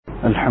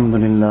الحمد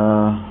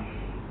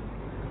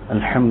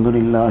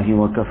لله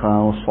وكفى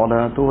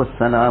والصلاة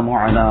والسلام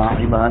على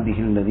عباده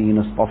الذين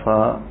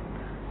اصطفى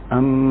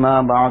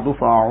أما بعد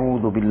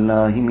فأعوذ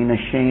بالله من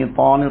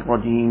الشيطان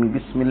الرجيم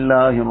بسم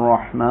الله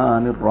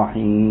الرحمن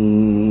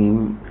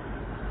الرحيم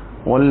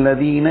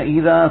والذين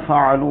إذا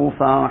فعلوا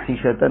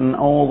فاحشة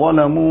أو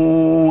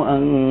ظلموا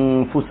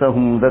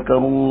أنفسهم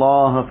ذكروا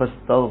الله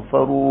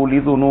فاستغفروا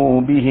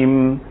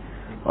لذنوبهم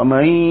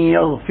ومن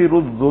يغفر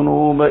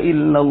الذنوب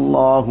إلا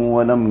الله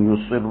ولم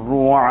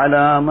يصروا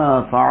على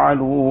ما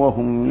فعلوا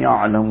وهم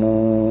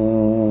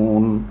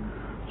يعلمون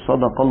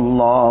صدق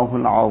الله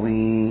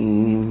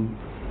العظيم.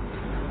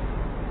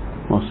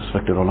 Most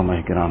respected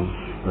ulama kiram,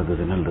 brothers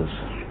and elders,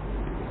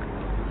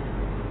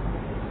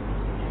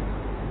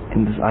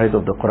 in this ayat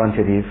of the Quran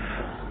Sharif,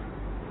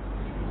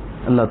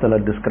 Allah Ta'ala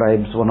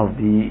describes one of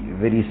the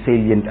very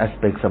salient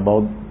aspects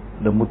about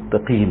the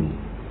muttaqeen,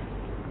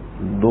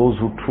 those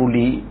who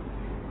truly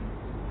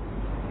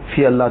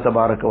fear Allah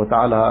Tabaraka wa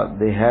Ta'ala.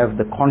 They have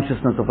the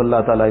consciousness of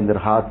Allah Ta'ala in their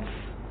hearts.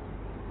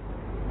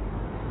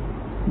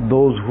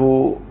 Those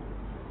who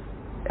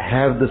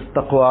have this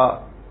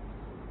taqwa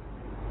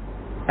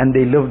and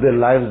they live their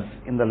lives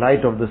in the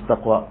light of this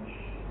taqwa.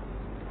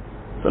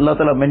 So Allah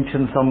Ta'ala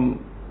mentioned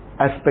some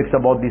aspects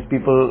about these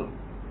people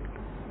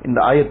in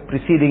the ayat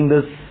preceding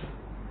this.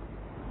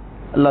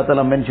 Allah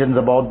Ta'ala mentions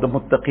about the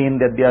muttaqeen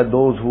that they are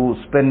those who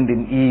spend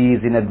in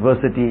ease, in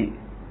adversity.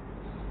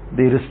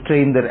 They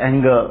restrain their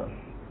anger.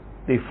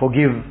 They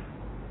forgive.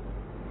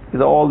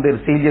 These are all their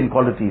salient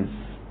qualities.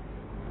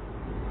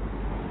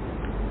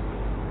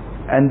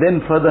 And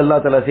then further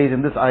Allah Ta'ala says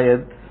in this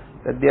ayat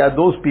that they are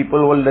those people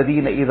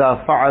وَالَّذِينَ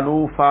إِذَا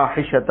فَعَلُوا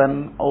فَاحِشَةً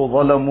أَوْ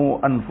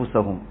ظَلَمُوا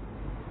أَنفُسَهُمْ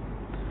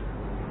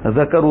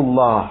ذَكَرُوا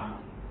اللَّهَ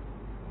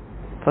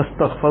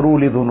فَاسْتَغْفَرُوا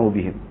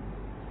لِذُنُوبِهِمْ.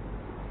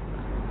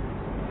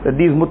 That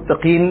these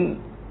muttaqeen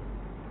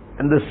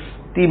and this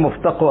theme of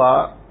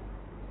taqwa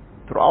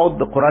throughout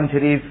the Quran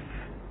Sharif,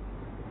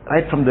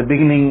 right from the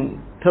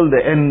beginning till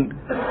the end,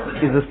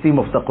 is this theme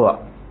of taqwa.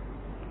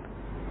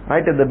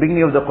 Right at the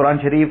beginning of the Quran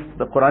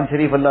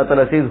Sharif Allah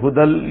Ta'ala says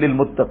Hudal lil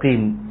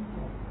muttaqeen,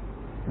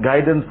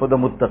 guidance for the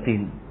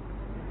muttaqeen.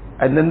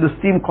 And then this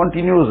theme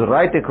continues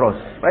right across,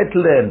 right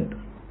till the end.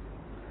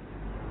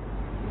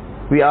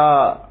 We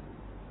are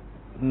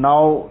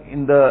now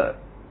in the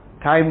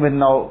time when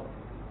now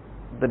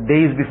the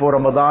days before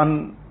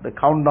Ramadan, the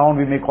countdown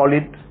we may call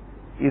it,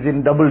 is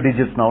in double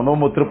digits now, no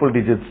more triple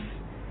digits.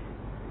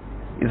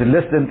 Is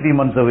less than 3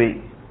 months away.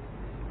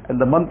 And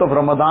the month of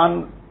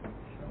Ramadan,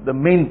 the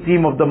main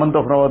theme of the month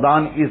of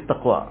Ramadan is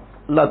taqwa.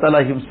 Allah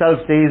Ta'ala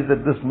Himself says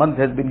that this month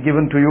has been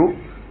given to you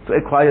to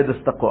acquire this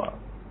taqwa.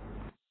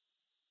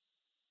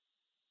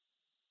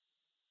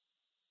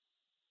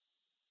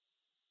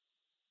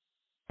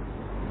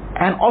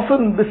 And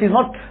often this is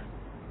not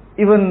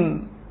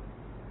even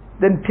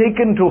then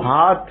taken to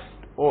heart,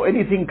 or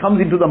anything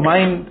comes into the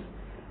mind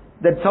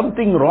that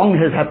something wrong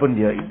has happened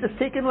here. It's just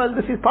taken, well,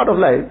 this is part of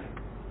life.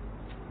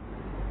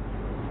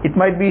 It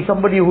might be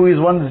somebody who is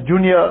one's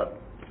junior,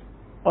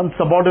 one's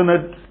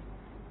subordinate.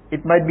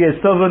 It might be a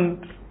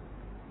servant,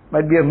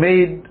 might be a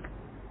maid.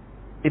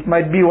 It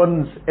might be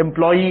one's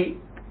employee.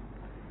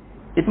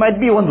 It might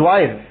be one's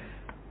wife,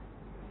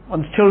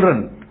 one's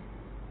children.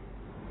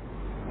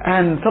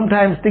 And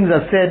sometimes things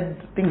are said,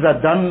 things are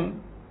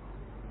done,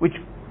 which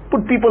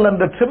put people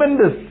under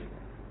tremendous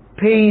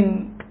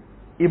pain,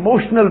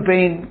 emotional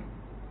pain.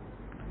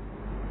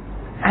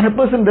 And a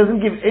person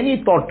doesn't give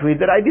any thought to it,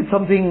 that I did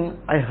something,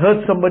 I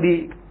hurt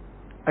somebody,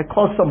 I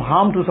caused some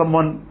harm to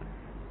someone,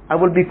 I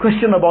will be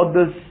questioned about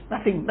this.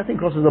 Nothing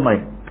crosses the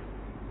mind.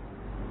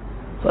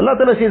 So Allah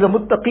Ta'ala says the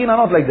muttaqeen are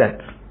not like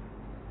that.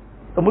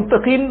 The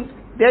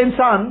muttaqeen, they are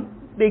insan,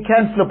 they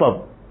can slip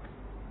up.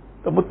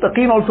 The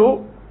muttaqeen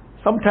also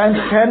sometimes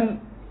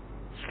can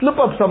slip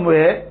up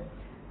somewhere,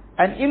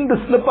 and in the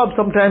slip up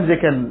sometimes they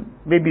can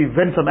maybe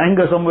vent some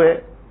anger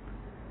somewhere,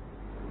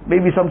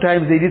 maybe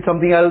sometimes they did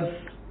something else,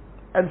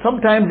 and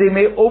sometimes they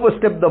may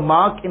overstep the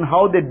mark in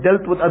how they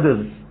dealt with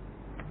others.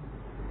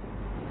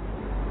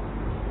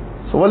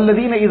 So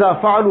وَالَّذِينَ إِذَا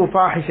فَعَلُوا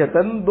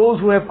فَاحِشَةً, those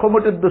who have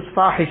committed this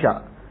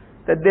fahisha,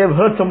 that they have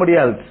hurt somebody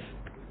else,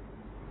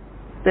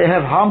 they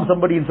have harmed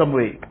somebody in some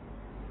way,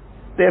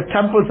 they have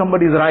trampled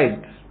somebody's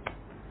rights,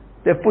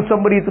 they have put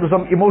somebody through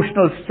some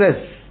emotional stress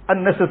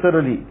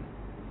unnecessarily,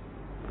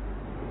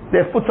 they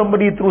have put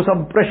somebody through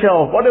some pressure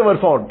of whatever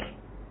sort,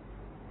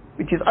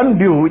 which is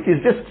undue, which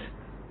is just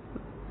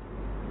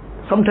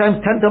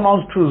sometimes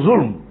tantamounts to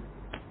zulm.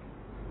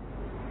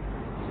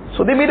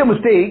 So they made a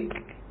mistake,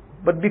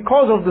 but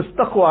because of this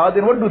taqwa,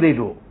 then what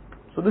do?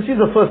 So this is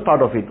the first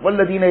part of it.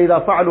 وَالَّذِينَ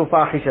إِذَا فَعَلُوا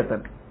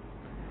فَاحِشَةً.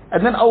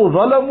 And then أَوْ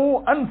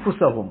ظَلَمُوا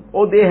أَنفُسَهُمْ,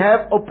 or they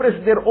have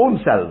oppressed their own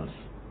selves.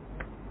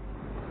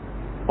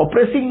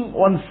 Oppressing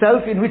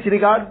oneself in which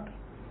regard?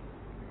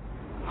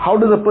 How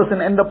does a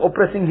person end up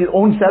oppressing his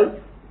own self?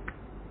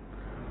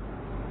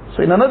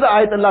 So in another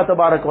ayat Allah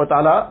Tabaraka wa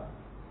Ta'ala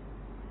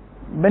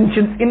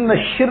mentions inna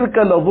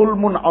shirka la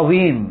zulmun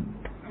azim.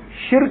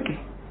 Shirk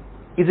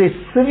is a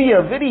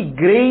severe, very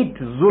great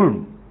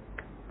zulm.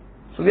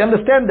 So we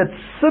understand that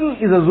sin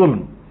is a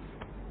zulm.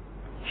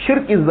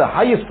 Shirk is the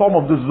highest form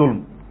of this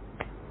zulm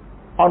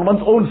on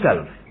one's own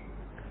self.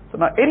 So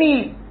now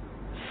any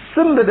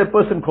sin that a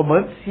person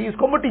commits, he is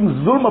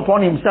committing zulm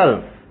upon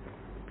himself,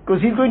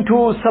 because he's going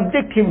to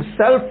subject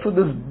himself to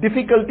this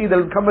difficulty that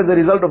will come as a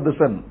result of the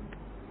sin.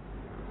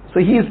 So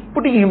he is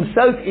putting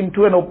himself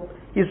into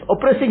he's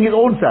oppressing his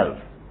own self.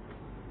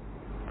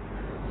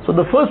 So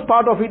the first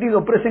part of it is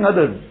oppressing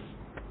others,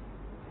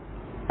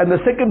 and the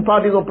second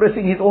part is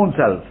oppressing his own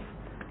self.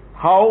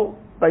 How?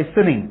 By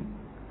sinning,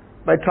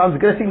 by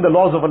transgressing the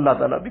laws of Allah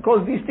Ta'ala,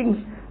 because these things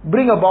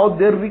bring about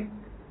their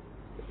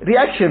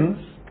reactions,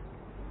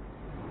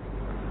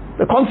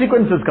 the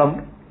consequences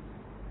come.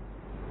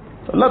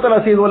 So Allah Ta'ala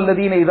says,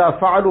 وَالَّذِينَ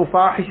إِذَا فَعَلُوا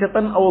فَاحِشَةً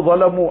أَوْ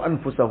ظَلَمُوا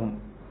أَنفُسَهُمْ.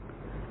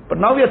 But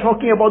now we are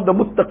talking about the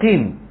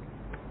muttaqeen.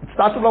 It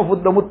started off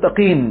with the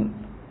muttaqeen.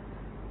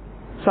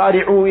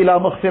 سارعوا إلى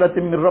مغفرة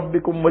من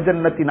ربكم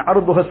وجنة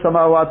عرضها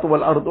السماوات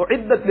والأرض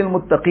أعدت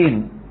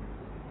للمتقين.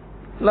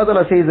 Allah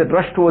Ta'ala says that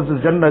rush towards this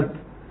Jannat,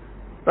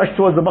 rush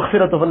towards the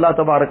maghfirat of Allah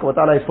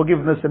Ta'ala, His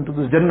forgiveness, and to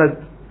this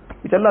Jannat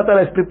which Allah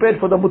Ta'ala has prepared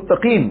for the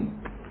muttaqeen.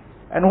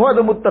 And who are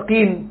the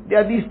muttaqeen? They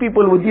are these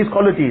people with these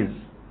qualities.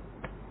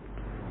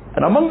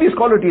 And among these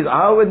qualities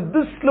are, when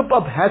this slip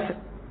up has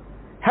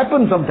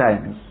happened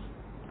sometimes,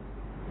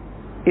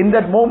 in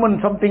that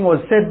moment something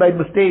was said by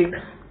mistake,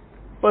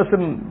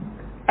 person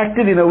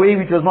acted in a way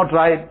which was not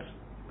right,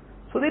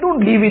 so they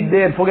don't leave it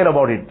there and forget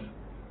about it.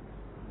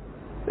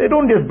 They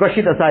don't just brush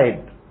it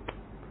aside.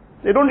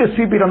 They don't just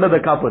sweep it under the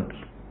carpet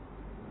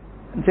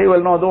and say,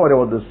 well, no, don't worry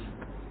about this.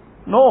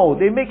 No,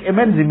 they make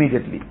amends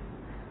immediately.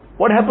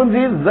 What happens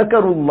is,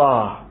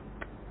 zakarullah.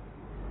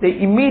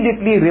 They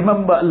immediately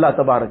remember Allah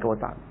Tabaraka wa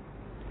Ta'ala.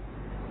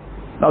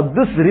 Now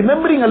this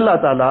remembering Allah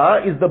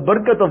Ta'ala is the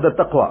barakat of the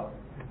taqwa.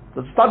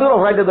 So it started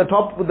off right at the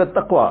top with the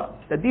taqwa,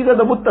 that these are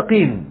the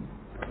muttaqeen.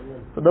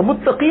 So the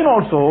muttaqeen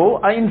also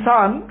are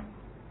insan,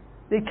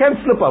 they can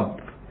slip up.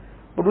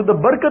 But with the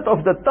barakat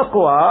of the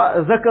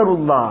taqwa,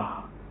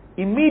 zakarullah,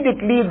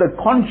 immediately the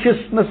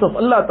consciousness of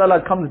Allah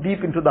Ta'ala comes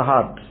deep into the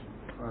heart,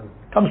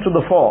 comes to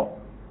the fore.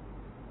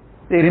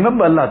 They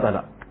remember Allah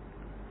Ta'ala.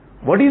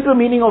 What is the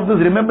meaning of this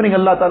remembering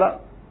Allah Ta'ala?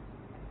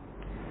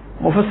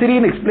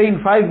 Mufassirin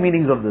explain 5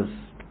 meanings of this.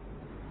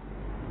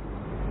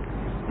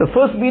 The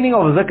first meaning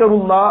of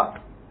zakarullah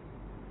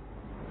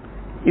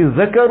is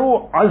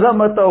zakaru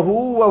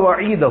azamatahu wa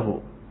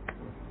wa'idahu.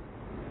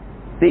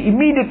 They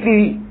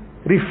immediately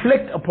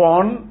reflect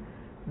upon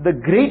the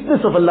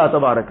greatness of Allah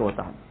Tabaraka wa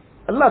Ta'ala.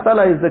 Allah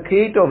Ta'ala is the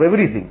creator of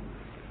everything.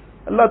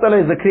 Allah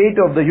Ta'ala is the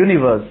creator of the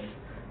universe.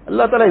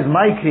 Allah Ta'ala is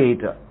my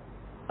creator.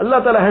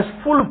 Allah Ta'ala has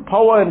full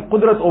power and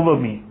qudrat over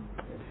me.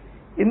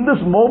 In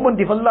this moment,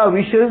 if Allah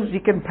wishes, He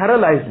can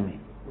paralyze me.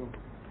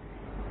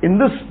 In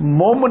this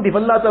moment, if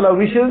Allah Ta'ala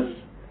wishes,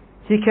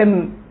 He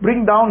can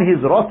bring down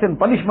His wrath and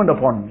punishment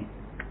upon me.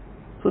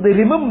 So they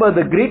remember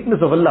the greatness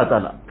of Allah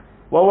Ta'ala.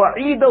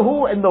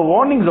 وَوَعِيدَهُ, and the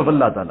warnings of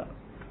Allah Ta'ala.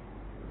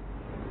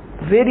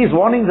 Various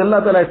warnings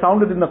Allah Ta'ala has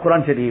sounded in the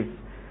Quran Sharif,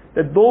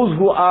 that those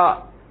who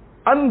are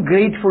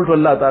ungrateful to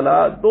Allah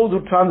Ta'ala, those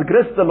who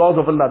transgress the laws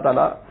of Allah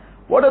Ta'ala,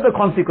 what are the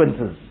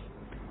consequences?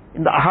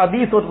 In the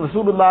ahadith what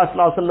Rasulullah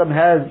Sallallahu Alaihi Wasallam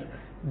has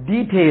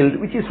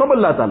detailed, which is from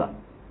Allah Ta'ala.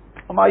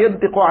 وَمَا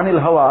يَنْتِقُ عَنِ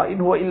الْهَوَىٰ إِنْ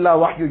هُوَ إِلَّا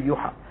وَحْيٌ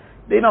يُوحَىٰ.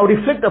 They now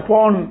reflect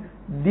upon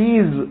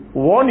these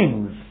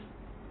warnings.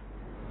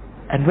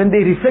 And when they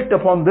reflect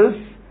upon this,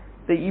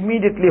 they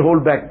immediately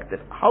hold back. That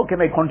how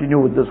can I continue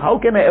with this? How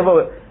can I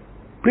ever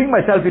bring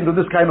myself into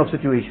this kind of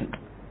situation?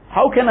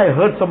 How can I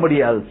hurt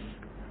somebody else?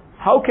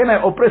 How can I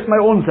oppress my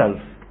own self?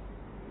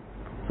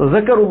 So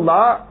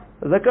zakarullah,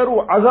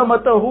 zakaru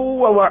azamatahu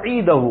wa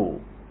wa'idahu.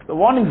 The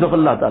warnings of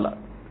Allah Ta'ala.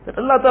 That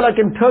Allah Ta'ala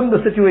can turn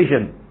the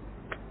situation.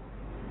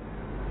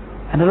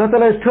 And Allah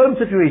Ta'ala has turned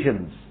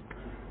situations.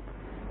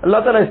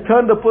 Allah Ta'ala has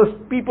turned the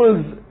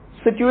people's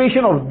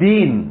situation of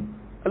deen.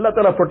 Allah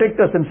Ta'ala protect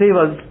us and save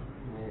us.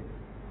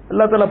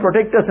 Allah Ta'ala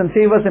protect us and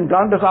save us and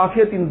grant us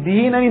afiyat in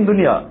deen and in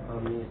dunya.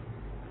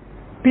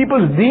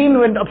 People's deen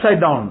went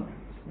upside down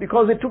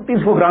because they took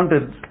things for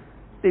granted.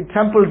 They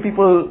trampled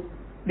people,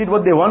 did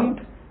what they want,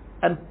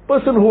 and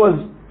person who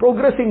was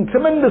progressing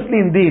tremendously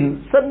in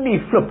deen suddenly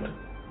flipped.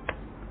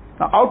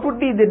 Now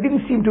outwardly there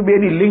didn't seem to be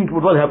any link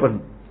with what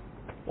happened.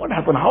 What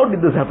happened? How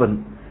did this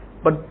happen?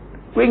 But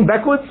going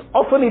backwards,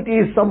 often it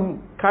is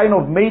some kind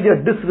of major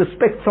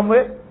disrespect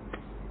somewhere,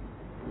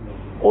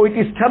 or it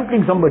is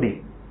trampling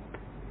somebody,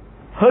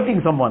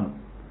 hurting someone,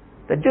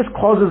 that just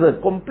causes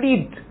a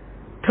complete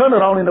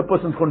turnaround in a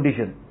person's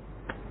condition.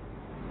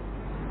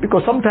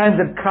 Because sometimes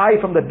that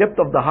cry from the depth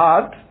of the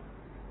heart,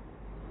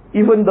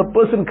 even the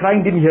person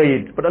crying didn't hear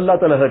it, but Allah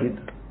Ta'ala heard it.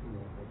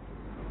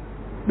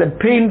 That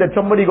pain that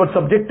somebody got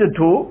subjected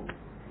to,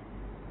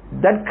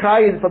 that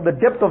cry is from the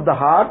depth of the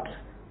heart,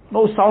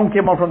 no sound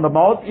came out from the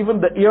mouth,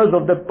 even the ears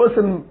of that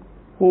person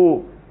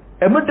who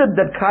emitted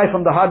that cry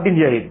from the heart didn't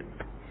hear it.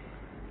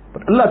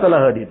 But Allah Ta'ala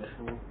heard it.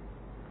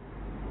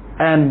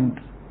 And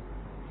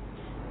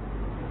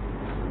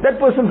that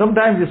person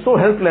sometimes is so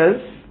helpless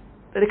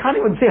that he can't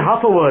even say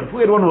half a word,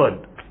 forget one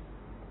word.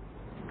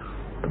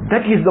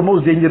 That is the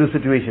most dangerous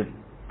situation.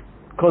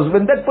 Because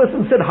when that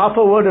person said half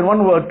a word and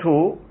one word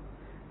too,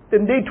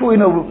 then they too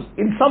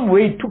in some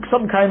way took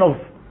some kind of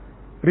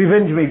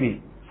revenge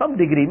maybe, some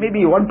degree, maybe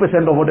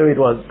 1% or whatever it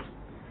was.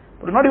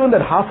 But not even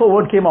that half a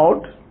word came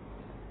out.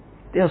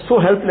 They are so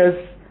helpless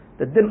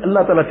that then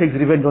Allah Ta'ala takes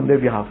revenge on their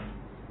behalf.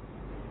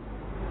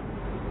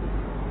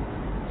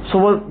 So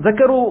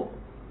ذَكَرُوا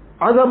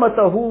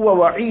عَظَمَتَهُ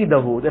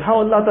وَوَعِيدَهُ, that how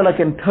Allah Ta'ala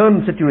can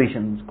turn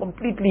situations,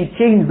 completely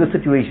change the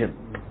situation.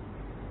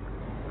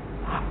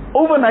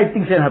 Overnight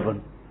things can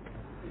happen.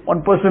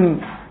 One person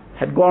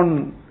had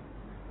gone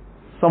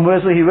somewhere,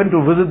 so he went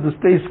to visit this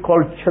place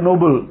called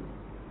Chernobyl,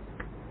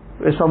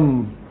 where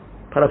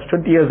perhaps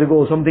 20 years ago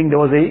or something, there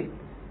was a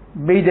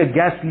major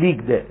gas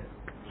leak there.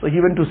 So he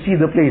went to see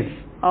the place,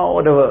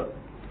 whatever.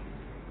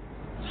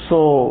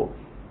 So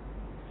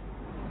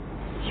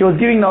he was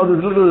giving now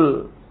this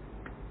little,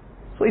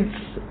 so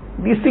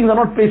these things are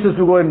not places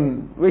to go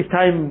and waste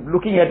time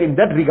looking at in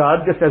that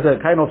regard, just as a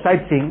kind of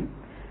sightseeing.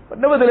 But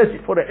nevertheless,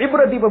 for the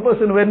ibrat, if a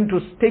person went to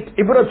take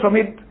ibrat from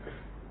it,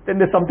 then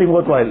there's something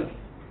worthwhile.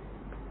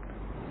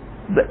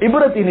 The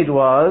ibrat in it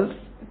was,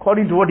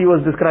 according to what he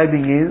was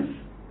describing, is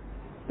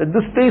that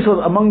this place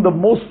was among the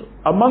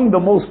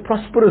most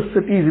prosperous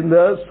cities in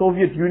the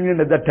Soviet Union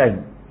at that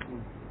time.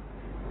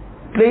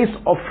 Place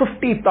of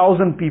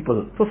 50,000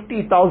 people.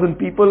 50,000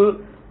 people,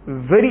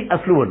 very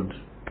affluent.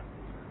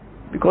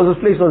 Because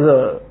this place was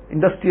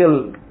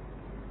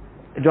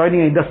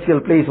adjoining an industrial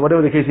place,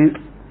 whatever the case is,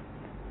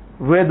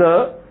 where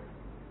the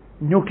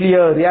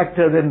nuclear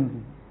reactor,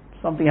 then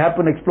something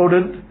happened,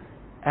 exploded,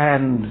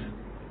 and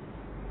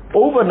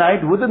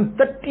overnight, within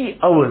 30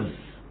 hours,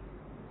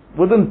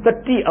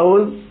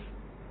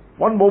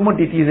 one moment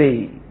it is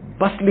a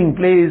bustling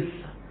place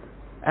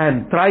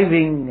and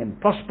thriving and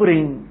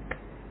prospering,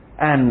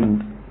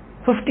 and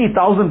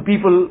 50,000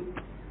 people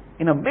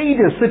in a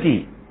major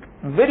city,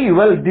 very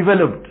well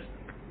developed,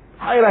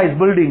 high-rise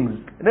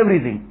buildings and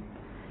everything.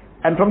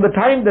 And from the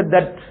time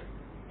that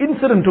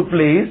incident took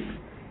place,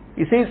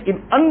 he says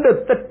in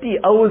under 30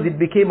 hours it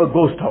became a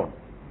ghost town.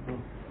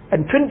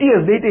 And 20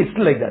 years later it's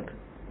still like that.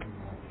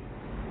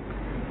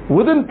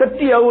 Within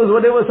 30 hours,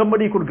 whatever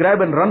somebody could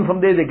grab and run from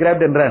there, they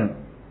grabbed and ran.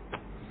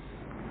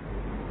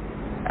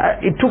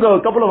 It took a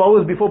couple of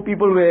hours before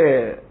people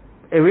were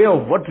aware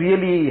of what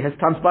really has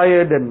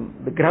transpired and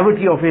the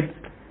gravity of it.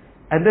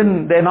 And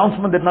then the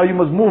announcement that now you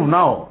must move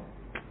now.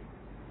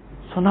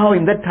 So now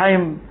in that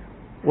time,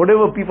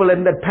 whatever people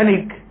in that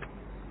panic,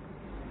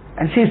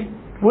 and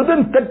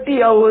within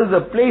 30 hours,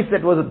 a place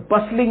that was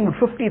bustling with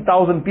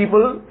 50,000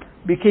 people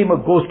became a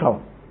ghost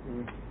town.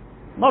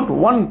 Not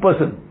one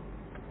person.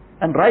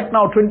 And right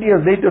now, 20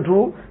 years later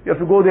too, you have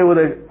to go there with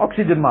an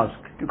oxygen mask.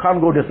 You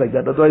can't go just like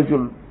that, otherwise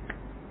you'll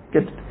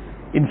get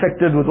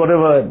infected with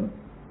whatever and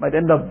might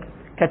end up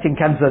catching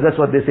cancer. That's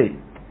what they say.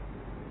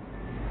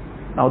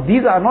 Now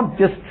these are not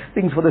just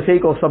things for the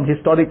sake of some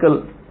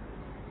historical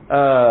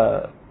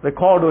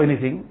record or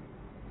anything.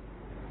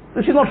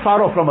 This is not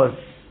far off from us.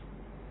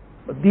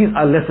 But these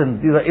are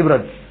lessons, these are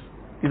ibrats.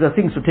 These are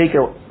things to take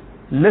a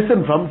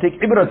lesson from, take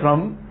ibrat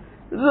from.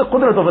 This is the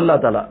qudrat of Allah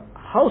Ta'ala.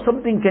 How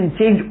something can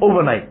change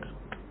overnight.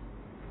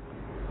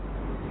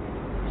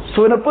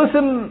 So when a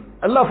person,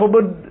 Allah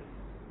forbid,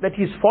 that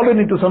he's fallen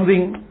into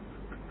something,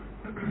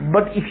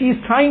 but if he's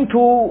trying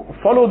to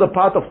follow the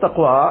path of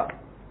taqwa,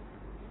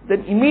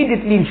 then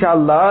immediately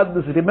inshallah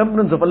this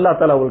remembrance of Allah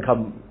Ta'ala will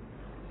come.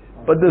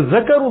 But the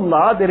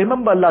zakarullah, they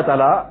remember Allah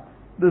Ta'ala,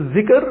 the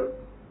zikr,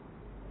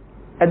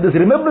 and this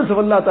remembrance of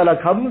Allah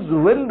Ta'ala comes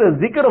when the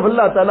zikr of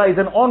Allah Ta'ala is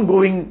an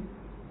ongoing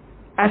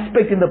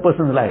aspect in the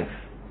person's life.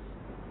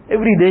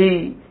 Every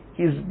day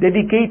he's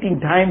dedicating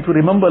time to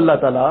remember Allah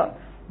Ta'ala.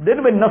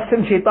 Then when nafs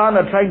and shaitan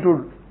are trying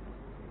to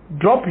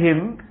drop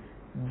him,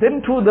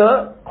 then to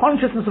the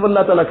consciousness of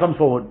Allah Ta'ala comes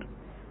forward.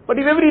 But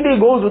if every day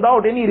goes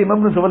without any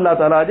remembrance of Allah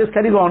Ta'ala, just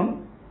carries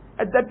on,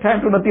 at that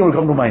time nothing will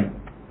come to mind.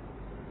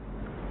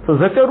 So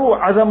zakaru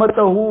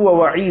azamatahu wa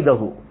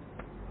wa'idahu.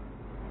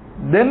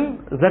 Then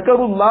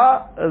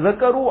zakarullah,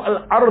 zakaru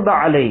al-arda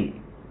alayh.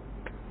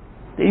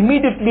 They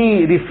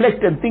immediately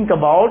reflect and think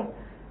about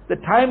the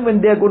time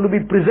when they are going to be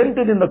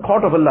presented in the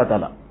court of Allah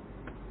Ta'ala.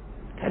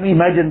 Can we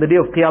imagine the day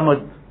of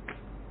Qiyamah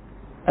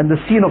and the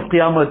scene of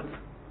Qiyamah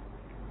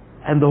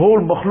and the whole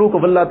makhluk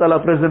of Allah Ta'ala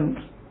present,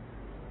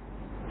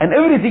 and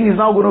everything is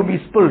now going to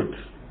be spilt.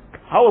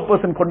 How a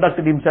person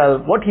conducted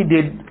himself, what he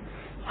did,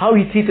 how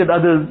he treated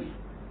others,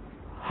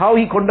 how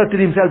he conducted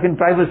himself in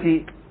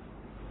privacy,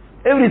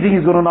 everything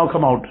is going to now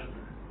come out.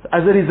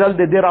 As a result,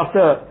 they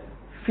thereafter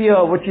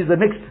fear, which is the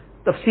next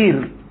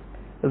tafsir,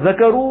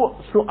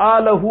 ذَكَرُوا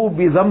سُؤَالَهُ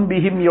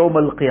بِذَنْبِهِمْ يَوْمَ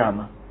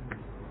الْقِيَامَةِ.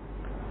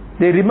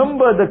 They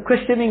remember the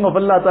questioning of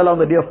Allah Ta'ala on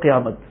the day of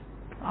Qiyamah.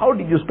 How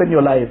did you spend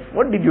your life?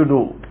 What did you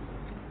do?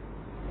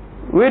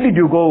 Where did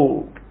you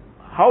go?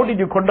 How did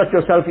you conduct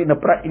yourself in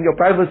your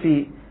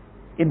privacy,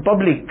 in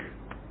public?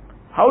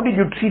 How did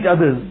you treat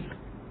others?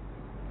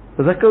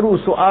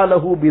 ذَكَرُوا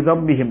سُؤَالَهُ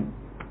بِذَنْبِهِمْ.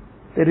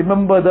 They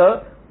remember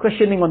the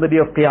questioning on the day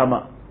of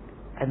Qiyamah.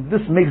 And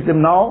this makes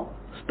them now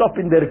stop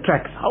in their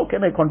tracks. How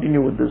can I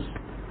continue with this?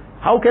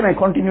 How can I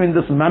continue in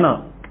this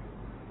manner?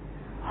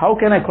 How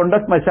can I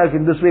conduct myself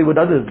in this way with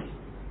others?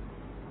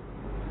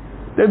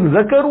 Then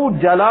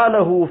zakaru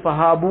jalalahu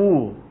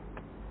fahabu.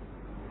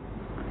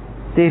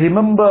 They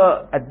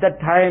remember at that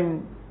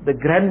time the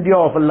grandeur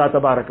of Allah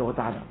Tabaraka wa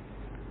Ta'ala.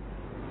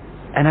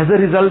 And as a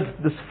result,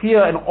 this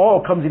fear and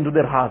awe comes into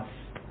their hearts.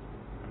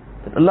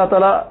 That Allah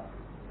Ta'ala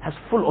has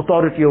full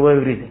authority over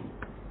everything.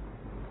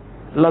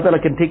 Allah Ta'ala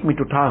can take me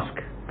to task.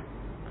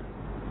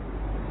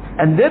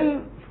 And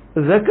then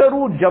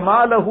zakaru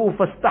jamalahu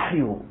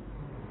fastahyu.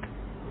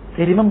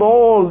 They remember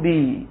all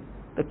the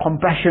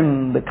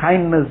compassion, the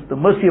kindness, the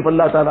mercy of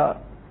Allah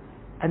Ta'ala.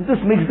 And this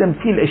makes them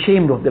feel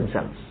ashamed of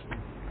themselves.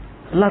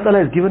 Allah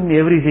Ta'ala has given me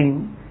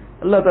everything.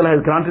 Allah Ta'ala has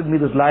granted me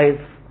this life.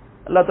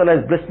 Allah Ta'ala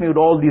has blessed me with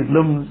all these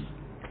limbs.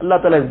 Allah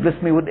Ta'ala has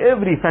blessed me with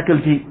every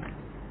faculty.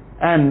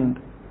 And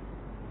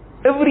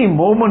every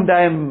moment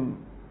I am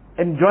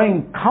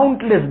enjoying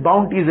countless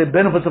bounties and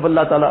benefits of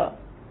Allah Ta'ala.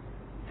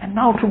 And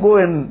now to go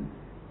and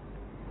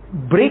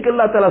break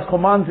Allah Ta'ala's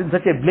commands in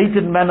such a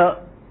blatant manner,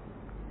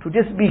 to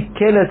just be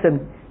careless and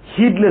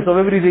heedless of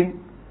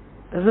everything,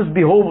 does this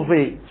behove of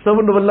a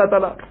servant of Allah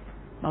Ta'ala?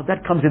 Now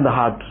that comes in the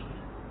heart.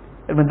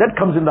 And when that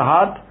comes in the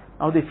heart,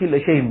 now they feel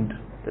ashamed.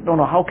 That no,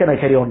 how can I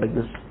carry on like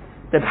this?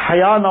 That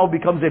haya now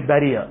becomes a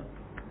barrier.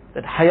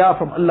 That haya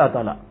from Allah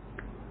Ta'ala.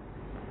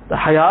 The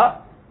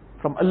haya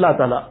from Allah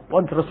Ta'ala.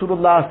 Once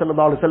Rasulullah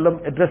sallallahu alaihi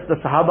wasallam addressed the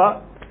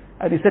Sahaba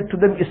and he said to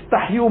them,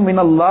 Istahyu min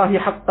Allahi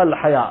haqqal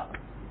haya.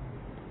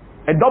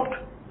 Adopt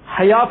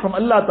haya from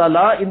Allah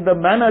Ta'ala in the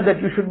manner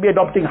that you should be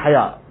adopting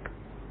haya.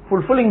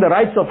 Fulfilling the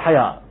rights of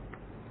haya.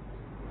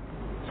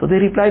 So they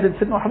replied and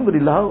said, no,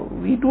 alhamdulillah,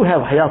 we do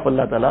have haya for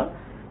Allah Ta'ala,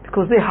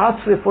 because their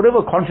hearts were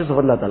forever conscious of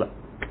Allah Ta'ala.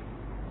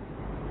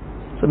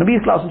 So Nabi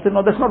Sallallahu Alaihi Wasallam said,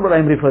 no, that's not what I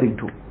am referring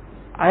to.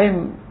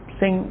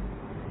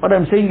 What I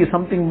am saying is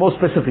something more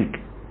specific.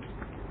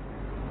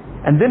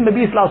 And then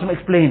Nabi Sallallahu Alaihi Wasallam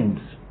explains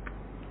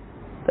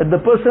that the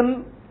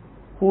person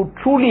who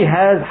truly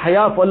has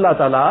haya for Allah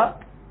Ta'ala,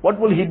 what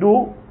will he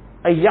do?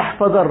 أَيَّحْفَظَ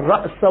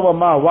الرَّأْسَ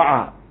وَمَا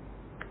وَعَى.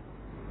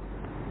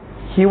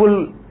 He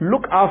will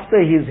look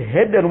after his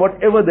head and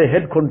whatever the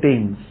head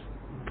contains.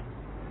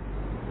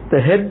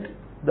 The head,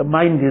 the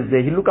mind is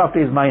there. He'll look after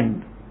his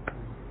mind.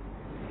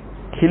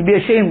 He'll be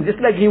ashamed, just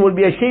like he will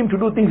be ashamed to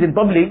do things in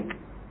public.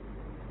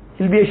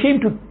 He'll be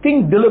ashamed to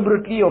think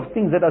deliberately of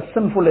things that are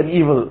sinful and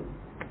evil.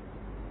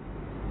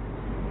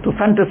 To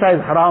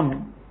fantasize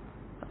haram.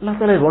 Allah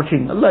Ta'ala is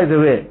watching. Allah is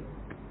aware.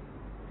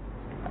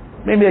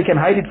 Maybe I can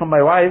hide it from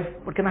my wife,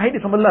 but can I hide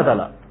it from Allah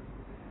Ta'ala?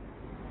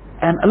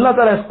 And Allah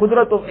Ta'ala has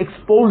qudrat of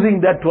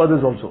exposing that to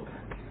others also.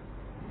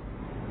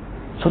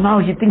 So now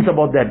he thinks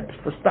about that.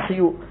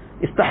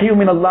 Istahyu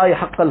min Allahi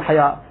haqqal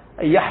haya.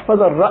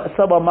 Yahfaz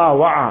al-ra'sa ma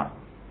wa'a.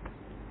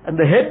 And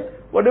the head,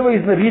 whatever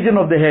is in the region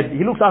of the head,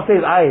 he looks after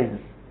his eyes.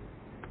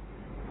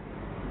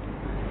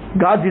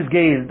 Guards his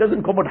gaze,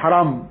 doesn't commit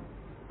haram,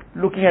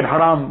 looking at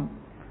haram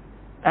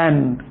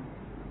and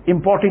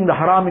importing the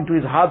haram into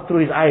his heart through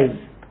his eyes.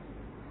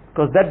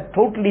 Because that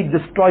totally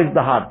destroys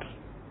the heart.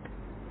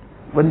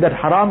 When that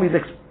haram is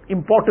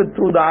imported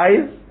through the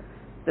eyes,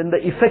 then the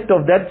effect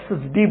of that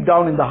sits deep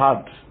down in the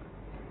heart.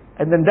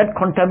 And then that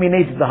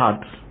contaminates the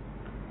heart.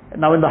 And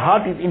now when the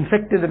heart is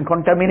infected and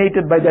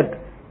contaminated by that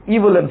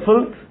evil and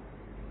filth,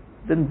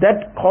 then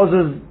that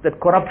causes that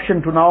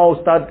corruption to now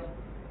start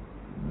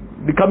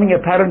becoming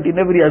apparent in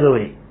every other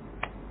way.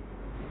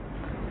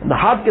 And the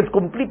heart gets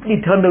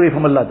completely turned away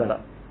from Allah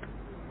Ta'ala.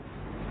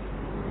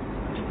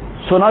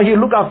 So now he'll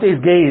look after his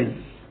gaze,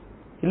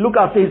 he'll look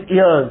after his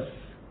ears,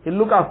 he'll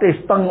look after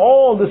his tongue.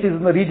 All this is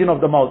in the region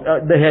of the mouth,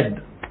 the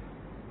head.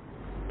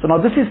 So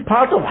now this is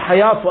part of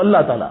haya for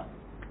Allah Ta'ala.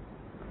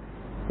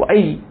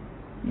 وَأَيْ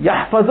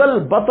يَحْفَظَ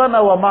الْبَطَنَ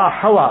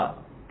وَمَا حَوَى.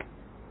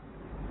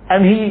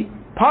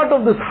 And part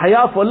of this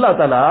haya for Allah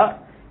Ta'ala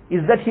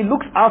is that he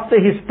looks after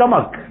his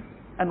stomach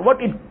and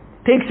what it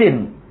takes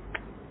in.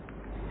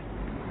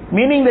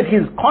 Meaning that he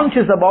is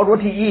conscious about what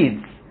he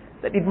eats,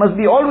 that it must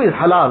be always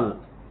halal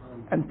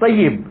and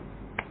tayyib.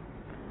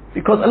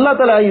 Because Allah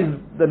Ta'ala is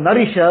the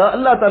nourisher,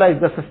 Allah Ta'ala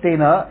is the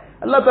sustainer,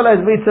 Allah Ta'ala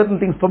has made certain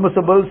things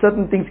permissible,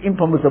 certain things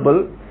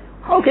impermissible.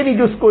 How can he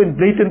just go and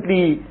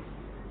blatantly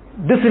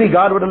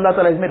disregard what Allah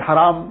Ta'ala has made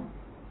haram?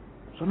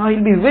 So now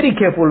he'll be very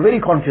careful, very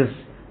conscious.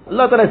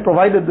 Allah Ta'ala has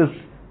provided this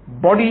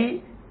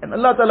body and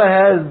Allah Ta'ala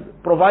has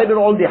provided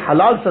all the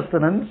halal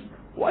sustenance.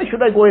 Why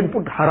should I go and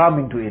put haram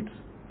into it?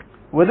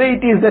 Whether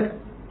it is that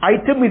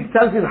item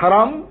itself is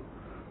haram,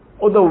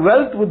 or the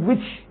wealth with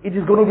which it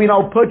is going to be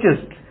now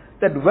purchased,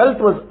 that wealth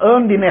was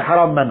earned in a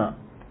haram manner.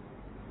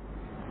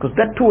 Because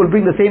that too will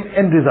bring the same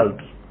end result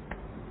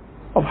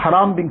of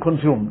haram being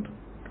consumed.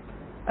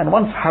 And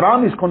once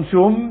haram is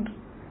consumed,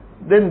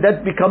 then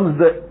that becomes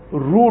the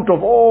root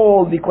of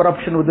all the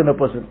corruption within a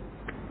person.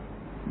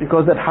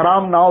 Because that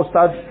haram now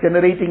starts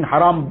generating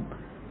haram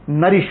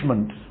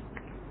nourishment.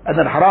 And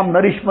that haram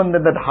nourishment,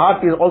 then that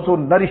heart is also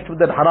nourished with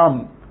that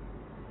haram.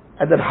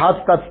 And that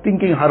heart starts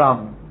thinking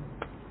haram.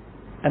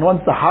 And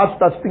once the heart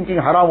starts thinking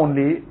haram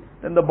only,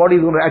 then the body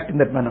is going to act in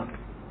that manner.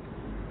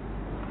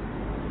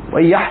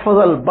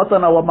 وَيَحْفَظَ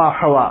الْبَطَنَ وَمَا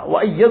حَوَى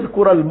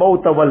وَيَذْكُرَ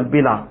الْمَوْتَ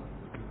وَالْبِلَى.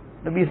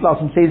 Nabi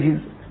Sallallahu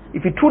says,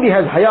 if he truly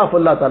has haya of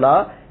Allah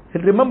Ta'ala,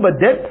 he'll remember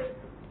death,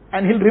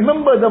 and he'll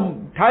remember the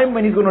time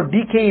when he's going to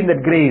decay in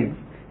that grave.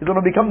 He's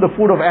going to become the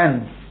food of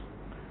ants.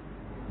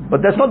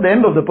 But that's not the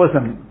end of the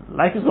person.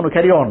 Life is going to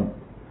carry on.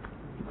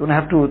 He's going to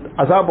have to,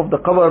 azab of the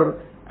qabr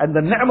and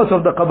the ni'mas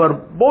of the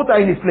qabr, both are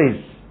in his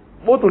place.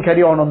 Both will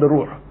carry on the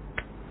ruh.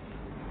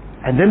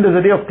 And then there's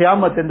the day of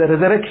Qiyamah and the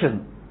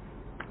resurrection.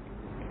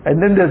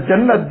 And then there's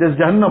Jannat, there's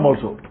Jahannam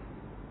also.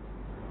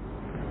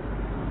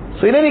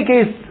 So in any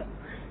case,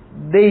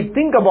 they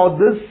think about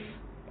this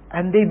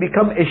and they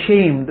become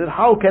ashamed that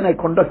how can I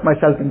conduct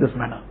myself in this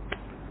manner.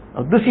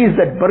 Now this is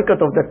that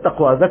barakat of that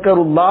taqwa,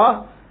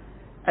 zakarullah.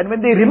 And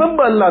when they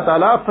remember Allah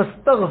Ta'ala,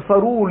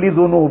 فَاسْتَغْفَرُوا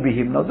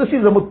لِذُنُوبِهِمْ. Now this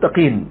is a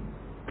muttaqeen.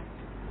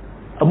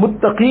 A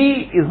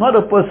muttaqi is not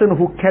a person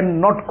who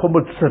cannot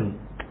commit sin.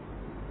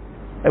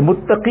 A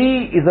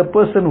muttaqi is a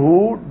person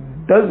who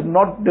does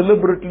not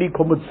deliberately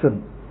commit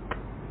sin.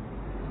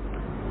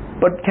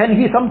 But can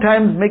he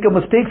sometimes make a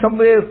mistake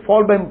somewhere,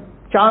 fall by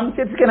chance?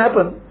 It can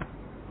happen.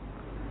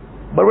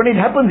 But when it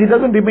happens, he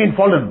doesn't remain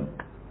fallen.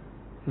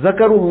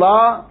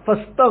 Zakarullah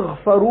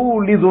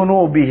fastaghfaru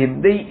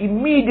lidhunubihim. They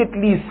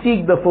immediately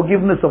seek the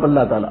forgiveness of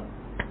Allah Ta'ala.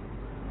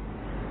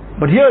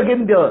 But here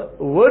again the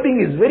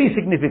wording is very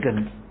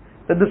significant.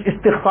 That this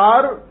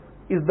istighfar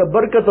is the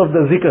barakat of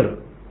the zikr.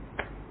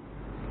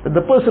 That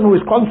the person who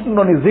is constant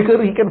on his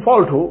zikr, he can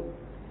fall too.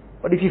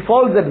 But if he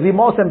falls, that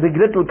remorse and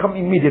regret will come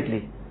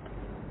immediately.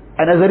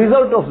 And as a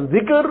result of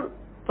zikr,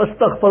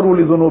 fastaghfaru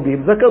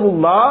lidhunubihim.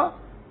 Zakarullah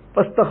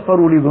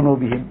fastaghfaru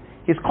lidhunubihim.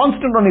 He's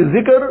constant on his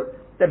zikr,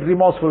 that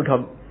remorse will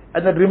come.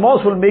 And that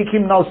remorse will make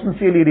him now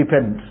sincerely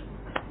repent.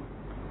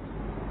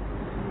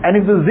 And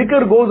if the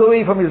zikr goes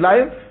away from his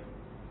life,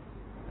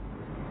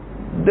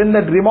 then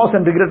that remorse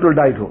and regret will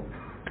die too.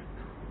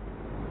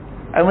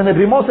 And when the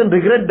remorse and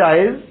regret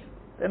dies,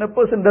 then a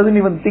person doesn't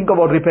even think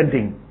about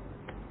repenting.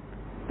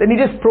 Then he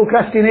just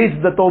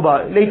procrastinates the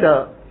tawbah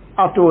later,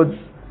 afterwards.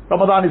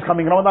 Ramadan is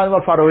coming, Ramadan is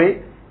not far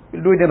away,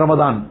 we'll do it in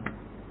Ramadan.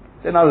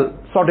 Then I'll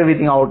sort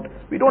everything out.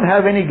 We don't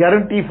have any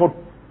guarantee for,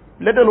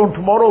 let alone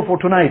tomorrow, for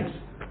tonight.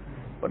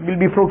 But we'll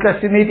be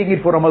procrastinating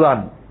it for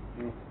Ramadan.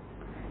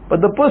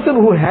 But the person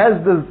who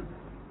has this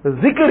the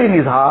zikr in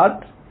his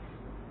heart,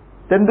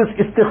 then this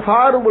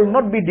istighfar will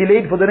not be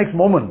delayed for the next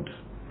moment.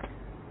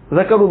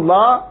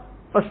 Zakarullah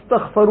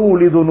fastaghfaru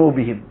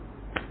lidhunubihim.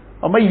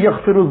 وَمَنْ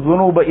يَغْفِرُ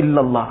الذُّنُوبَ إِلَّا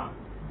اللَّهِ.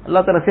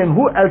 Allah Ta'ala saying,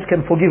 who else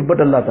can forgive but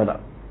Allah Ta'ala?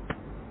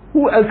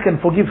 Who else can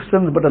forgive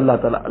sins but Allah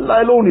Ta'ala?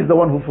 Allah alone is the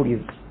one who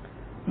forgives.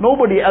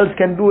 Nobody else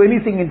can do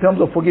anything in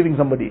terms of forgiving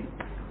somebody.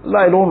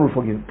 Allah alone will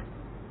forgive.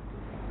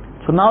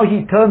 So now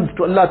he turns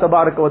to Allah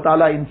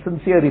Ta'ala in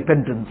sincere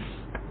repentance.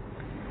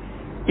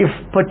 If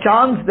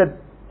perchance that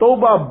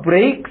tawbah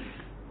breaks,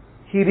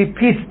 he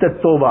repeats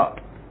that tawbah.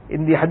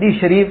 In the hadith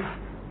sharif,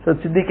 so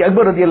Siddiq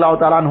Akbar radiallahu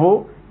ta'ala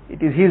anhu,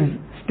 it is his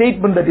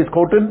statement that is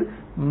quoted,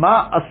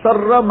 Ma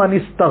asarra man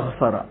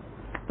istaghfara.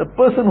 The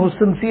person who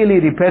sincerely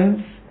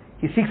repents,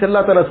 he seeks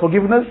Allah Ta'ala's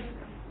forgiveness,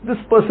 this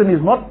person is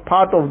not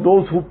part of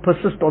those who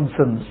persist on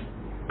sins.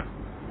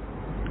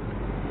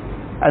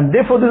 And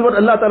therefore this is what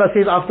Allah Ta'ala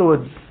says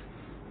afterwards,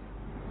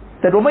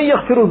 that وَمَنْ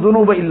يَغْفِرُ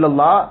الذُّنُوبَ إِلَّا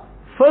اللَّهِ.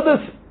 Further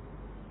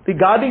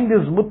regarding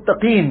this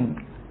muttaqeen,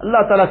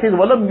 Allah Ta'ala says,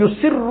 وَلَمْ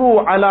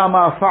يُسِرُّوا عَلَى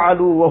مَا فَعَلُوا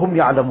وَهُمْ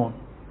يَعْلَمُونَ.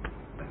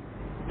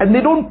 And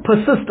they don't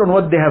persist on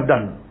what they have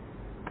done.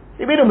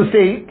 They made a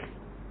mistake,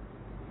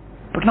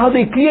 but now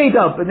they clear it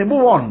up and they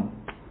move on.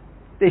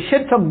 They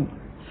shed some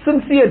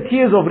sincere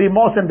tears of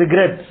remorse and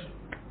regret.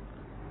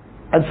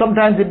 And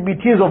sometimes it be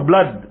tears of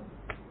blood.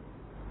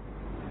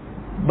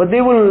 But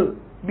they will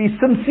be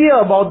sincere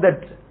about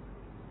that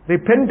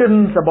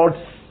repentance, about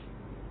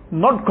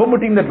not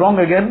committing that wrong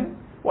again.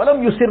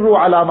 وَلَمْ يُسِرُّوا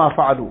عَلَى مَا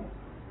فَعَلُوا.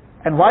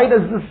 And why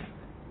does this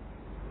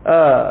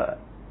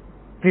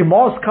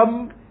remorse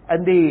come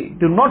and they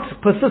do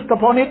not persist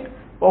upon it?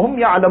 وَهُمْ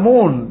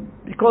يَعْلَمُونَ.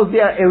 Because they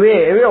are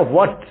aware of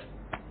what?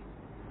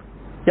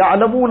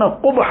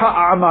 يَعْلَمُونَ قُبْحَ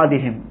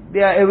أَعْمَالِهِمْ.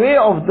 They are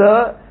aware of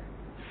the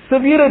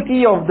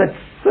severity of that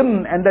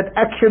sin and that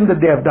action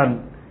that they have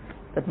done.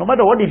 That no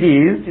matter what it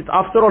is, it's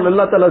after all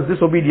Allah Ta'ala's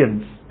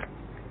disobedience.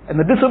 And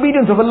the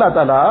disobedience of Allah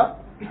Ta'ala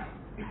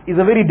is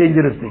a very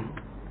dangerous thing.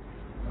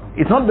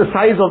 It's not the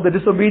size of the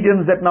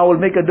disobedience that now will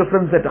make a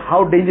difference, that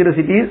how dangerous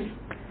it is.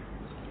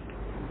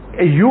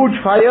 A huge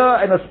fire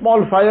and a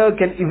small fire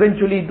can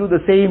eventually do the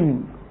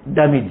same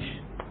damage.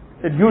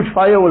 That huge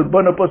fire will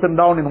burn a person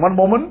down in one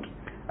moment,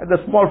 and the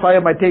small fire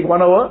might take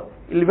 1 hour,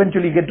 it will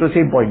eventually get to the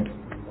same point.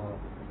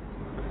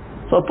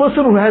 So a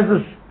person who has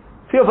this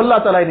fear of Allah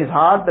Ta'ala in his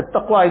heart, the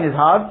taqwa in his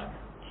heart,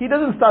 he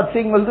doesn't start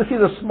saying, well, this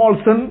is a small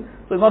sin,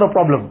 so it's not a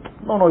problem.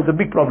 No, it's a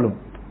big problem.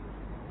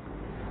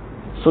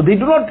 So they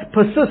do not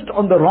persist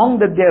on the wrong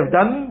that they have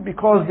done,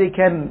 because they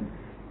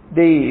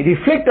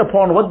reflect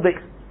upon what the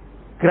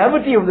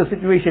gravity of the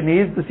situation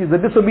is. This is the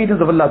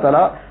disobedience of Allah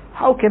Ta'ala.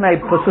 How can I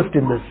persist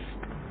in this?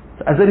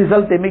 So as a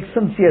result, they make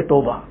sincere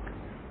tawbah.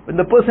 When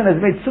the person has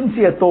made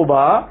sincere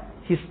tawbah,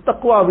 he his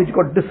taqwa which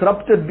got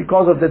disrupted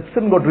because of that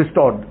sin got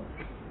restored.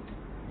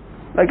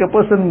 Like a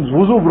person's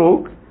wuzu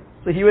broke,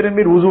 so he went and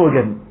made wuzu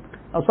again.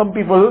 Now some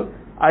people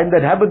are in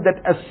that habit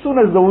that as soon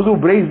as the wuzu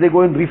breaks, they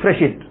go and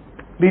refresh it,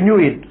 renew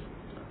it.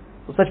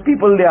 So such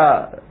people, they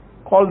are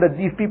called that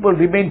these people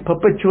remain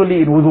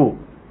perpetually in wuzu.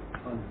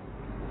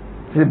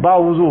 They say, ba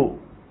wuzu.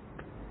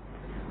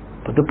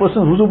 But the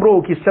person's wuzu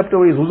broke, he stepped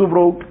away, his wuzu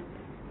broke.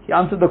 He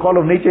answered the call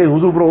of nature, his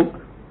wuzu broke.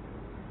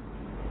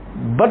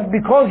 But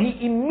because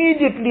he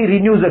immediately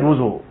renews that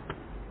wuzu,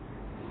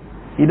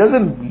 he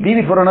doesn't leave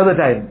it for another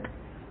time.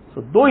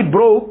 So though it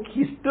broke,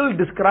 he's still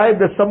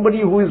described as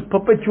somebody who is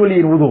perpetually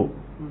in wudu.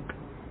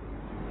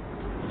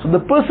 So the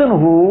person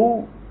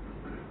who,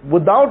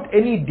 without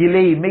any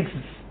delay, makes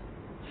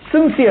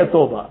sincere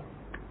tawbah,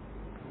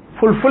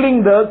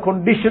 fulfilling the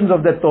conditions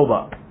of that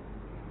tawbah.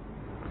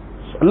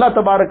 So Allah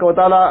Tabaraka wa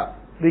Ta'ala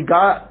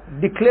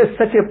declares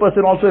such a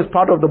person also as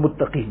part of the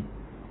muttaqeen.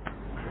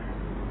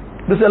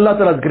 This is Allah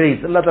Ta'ala's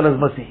grace, Allah Ta'ala's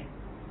mercy.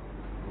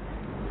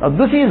 Now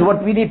this is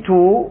what we need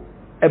to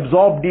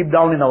absorb deep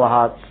down in our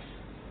hearts.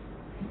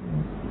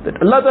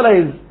 That Allah Ta'ala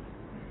is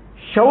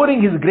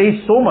showering His grace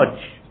so much.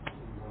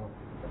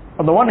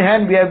 On the one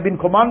hand, we have been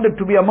commanded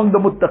to be among the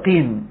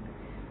muttaqeen.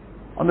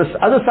 On the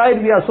other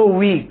side, we are so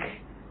weak.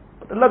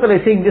 But Allah Ta'ala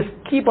is saying, just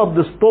keep up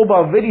this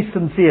tawbah very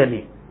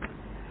sincerely.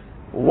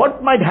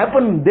 What might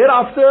happen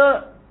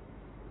thereafter,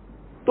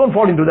 don't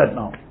fall into that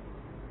now.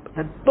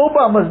 That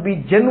tawbah must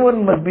be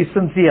genuine, must be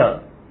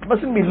sincere. It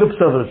mustn't be lip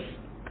service.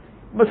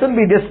 It mustn't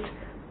be just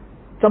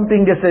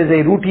something just as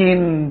a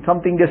routine,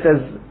 something just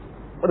as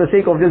for the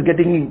sake of just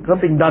getting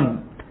something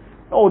done.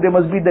 Oh, there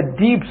must be the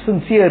deep,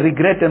 sincere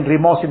regret and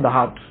remorse in the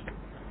heart.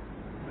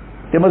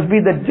 There must be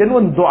the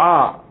genuine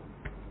dua.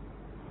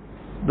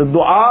 The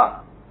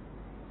dua,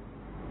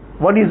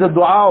 what is the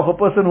dua of a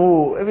person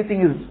who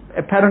everything is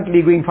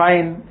apparently going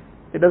fine,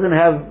 he doesn't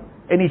have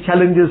any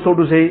challenges, so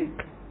to say,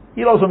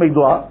 he'll also make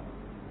dua.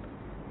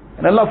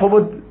 And Allah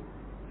forbid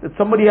that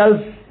somebody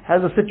else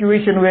has a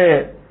situation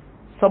where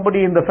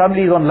somebody in the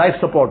family is on life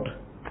support.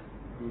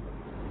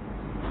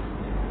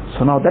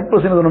 So now that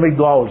person is going to make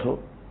dua also.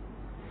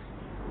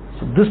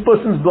 So this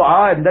person's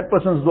dua and that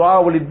person's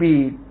dua, will it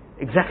be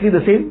exactly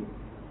the same?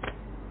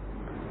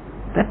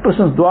 That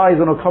person's dua is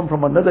going to come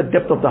from another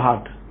depth of the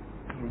heart.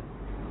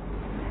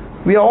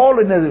 We are all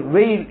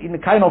in a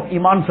kind of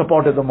iman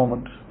support at the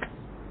moment.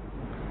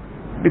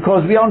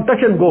 Because we are on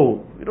touch and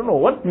go. We don't know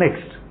what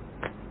next.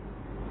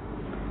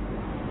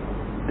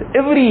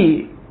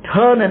 Every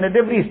turn and at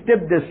every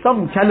step there's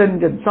some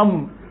challenge and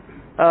some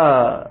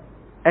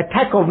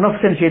attack of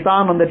nafs and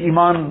shaitan on that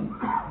iman,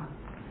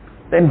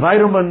 the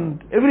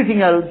environment,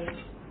 everything else.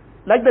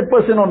 Like that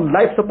person on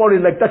life support is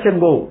like touch and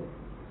go.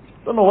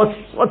 Don't know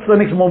what's the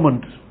next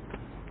moment.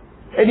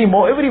 Every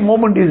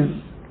moment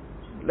is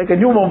like a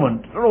new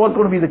moment. Don't know what's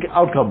going to be the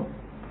outcome.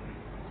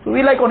 So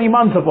we like on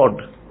iman support.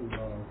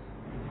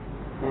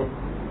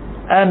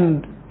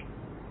 And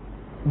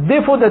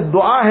therefore that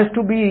dua has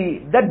to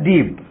be that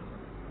deep.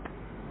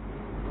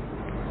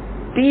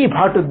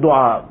 Deep-hearted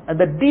dua and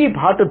the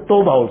deep-hearted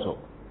tawbah also.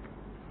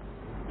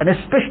 And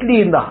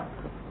especially in the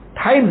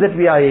times that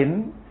we are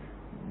in,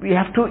 we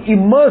have to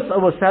immerse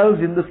ourselves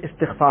in this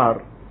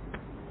istighfar.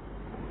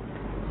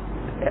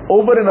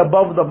 Over and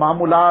above the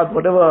ma'mulat,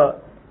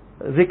 whatever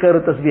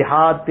zikr,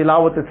 tasbihat,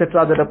 tilawat,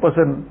 etc. that a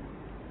person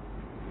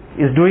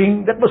is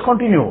doing, that must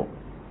continue.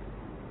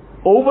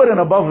 Over and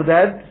above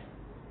that,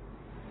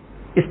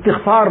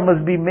 istighfar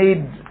must be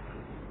made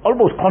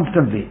almost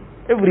constantly.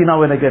 Every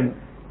now and again,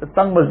 the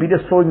tongue must be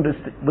just flowing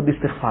with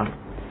istighfar.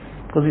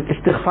 Because with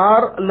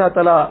istighfar, Allah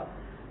Ta'ala,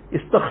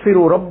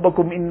 istaghfiru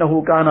rabbakum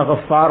innahu kana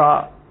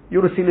ghaffara,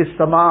 yursilis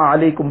samaa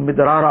alaykum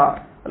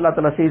midrara. Allah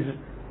Ta'ala says,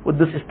 with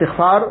this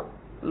istighfar,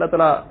 Allah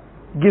Ta'ala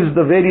gives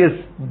the various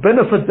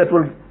benefits that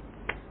will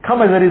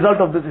come as a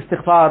result of this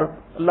istighfar.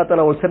 Allah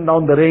Ta'ala will send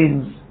down the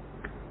rains.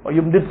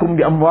 وَيُمْدِدْكُمْ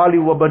بِأَمْوَالِ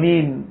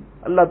وَبَنِينَ.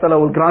 Allah Ta'ala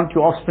will grant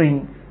you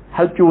offspring,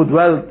 help you with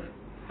wealth.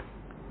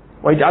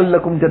 وَيَجْعَلْ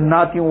لَكُمْ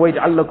جَنَّاتٍ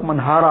وَيَجْعَلْ لَكُمْ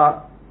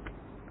أَنْهَارًا.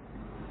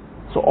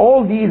 So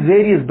all these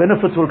various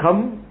benefits will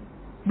come,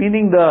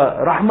 meaning the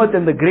rahmat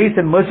and the grace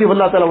and mercy of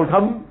Allah Ta'ala will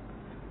come.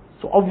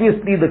 So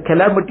obviously the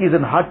calamities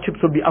and hardships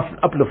will be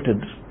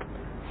uplifted.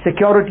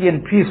 Security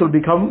and peace will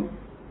become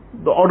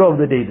the order of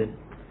the day then.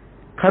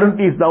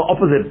 Currently it's the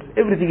opposite.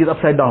 Everything is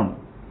upside down.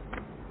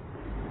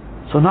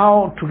 So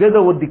now,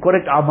 together with the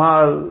correct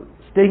amal,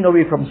 staying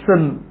away from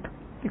sin,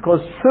 because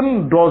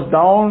sin draws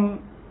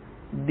down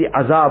the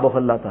azab of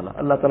Allah Ta'ala.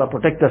 Allah Ta'ala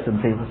protect us and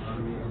save us.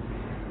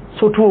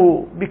 So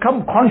to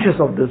become conscious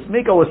of this,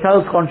 make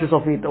ourselves conscious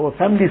of it, our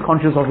families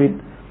conscious of it,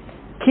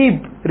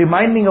 keep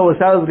reminding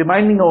ourselves,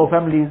 reminding our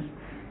families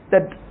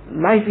that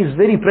life is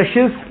very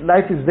precious,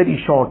 life is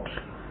very short.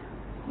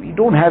 We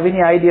don't have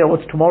any idea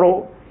what's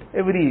tomorrow.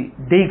 Every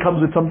day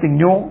comes with something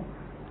new,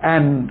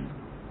 and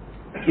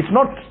it's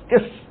not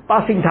just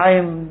passing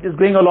time, just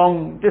going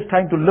along, just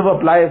trying to live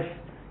up life,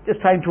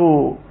 just trying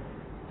to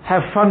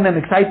have fun and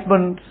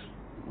excitement.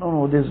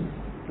 No,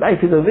 life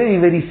is a very,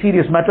 very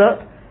serious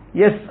matter.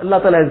 Yes, Allah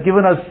Ta'ala has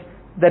given us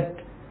that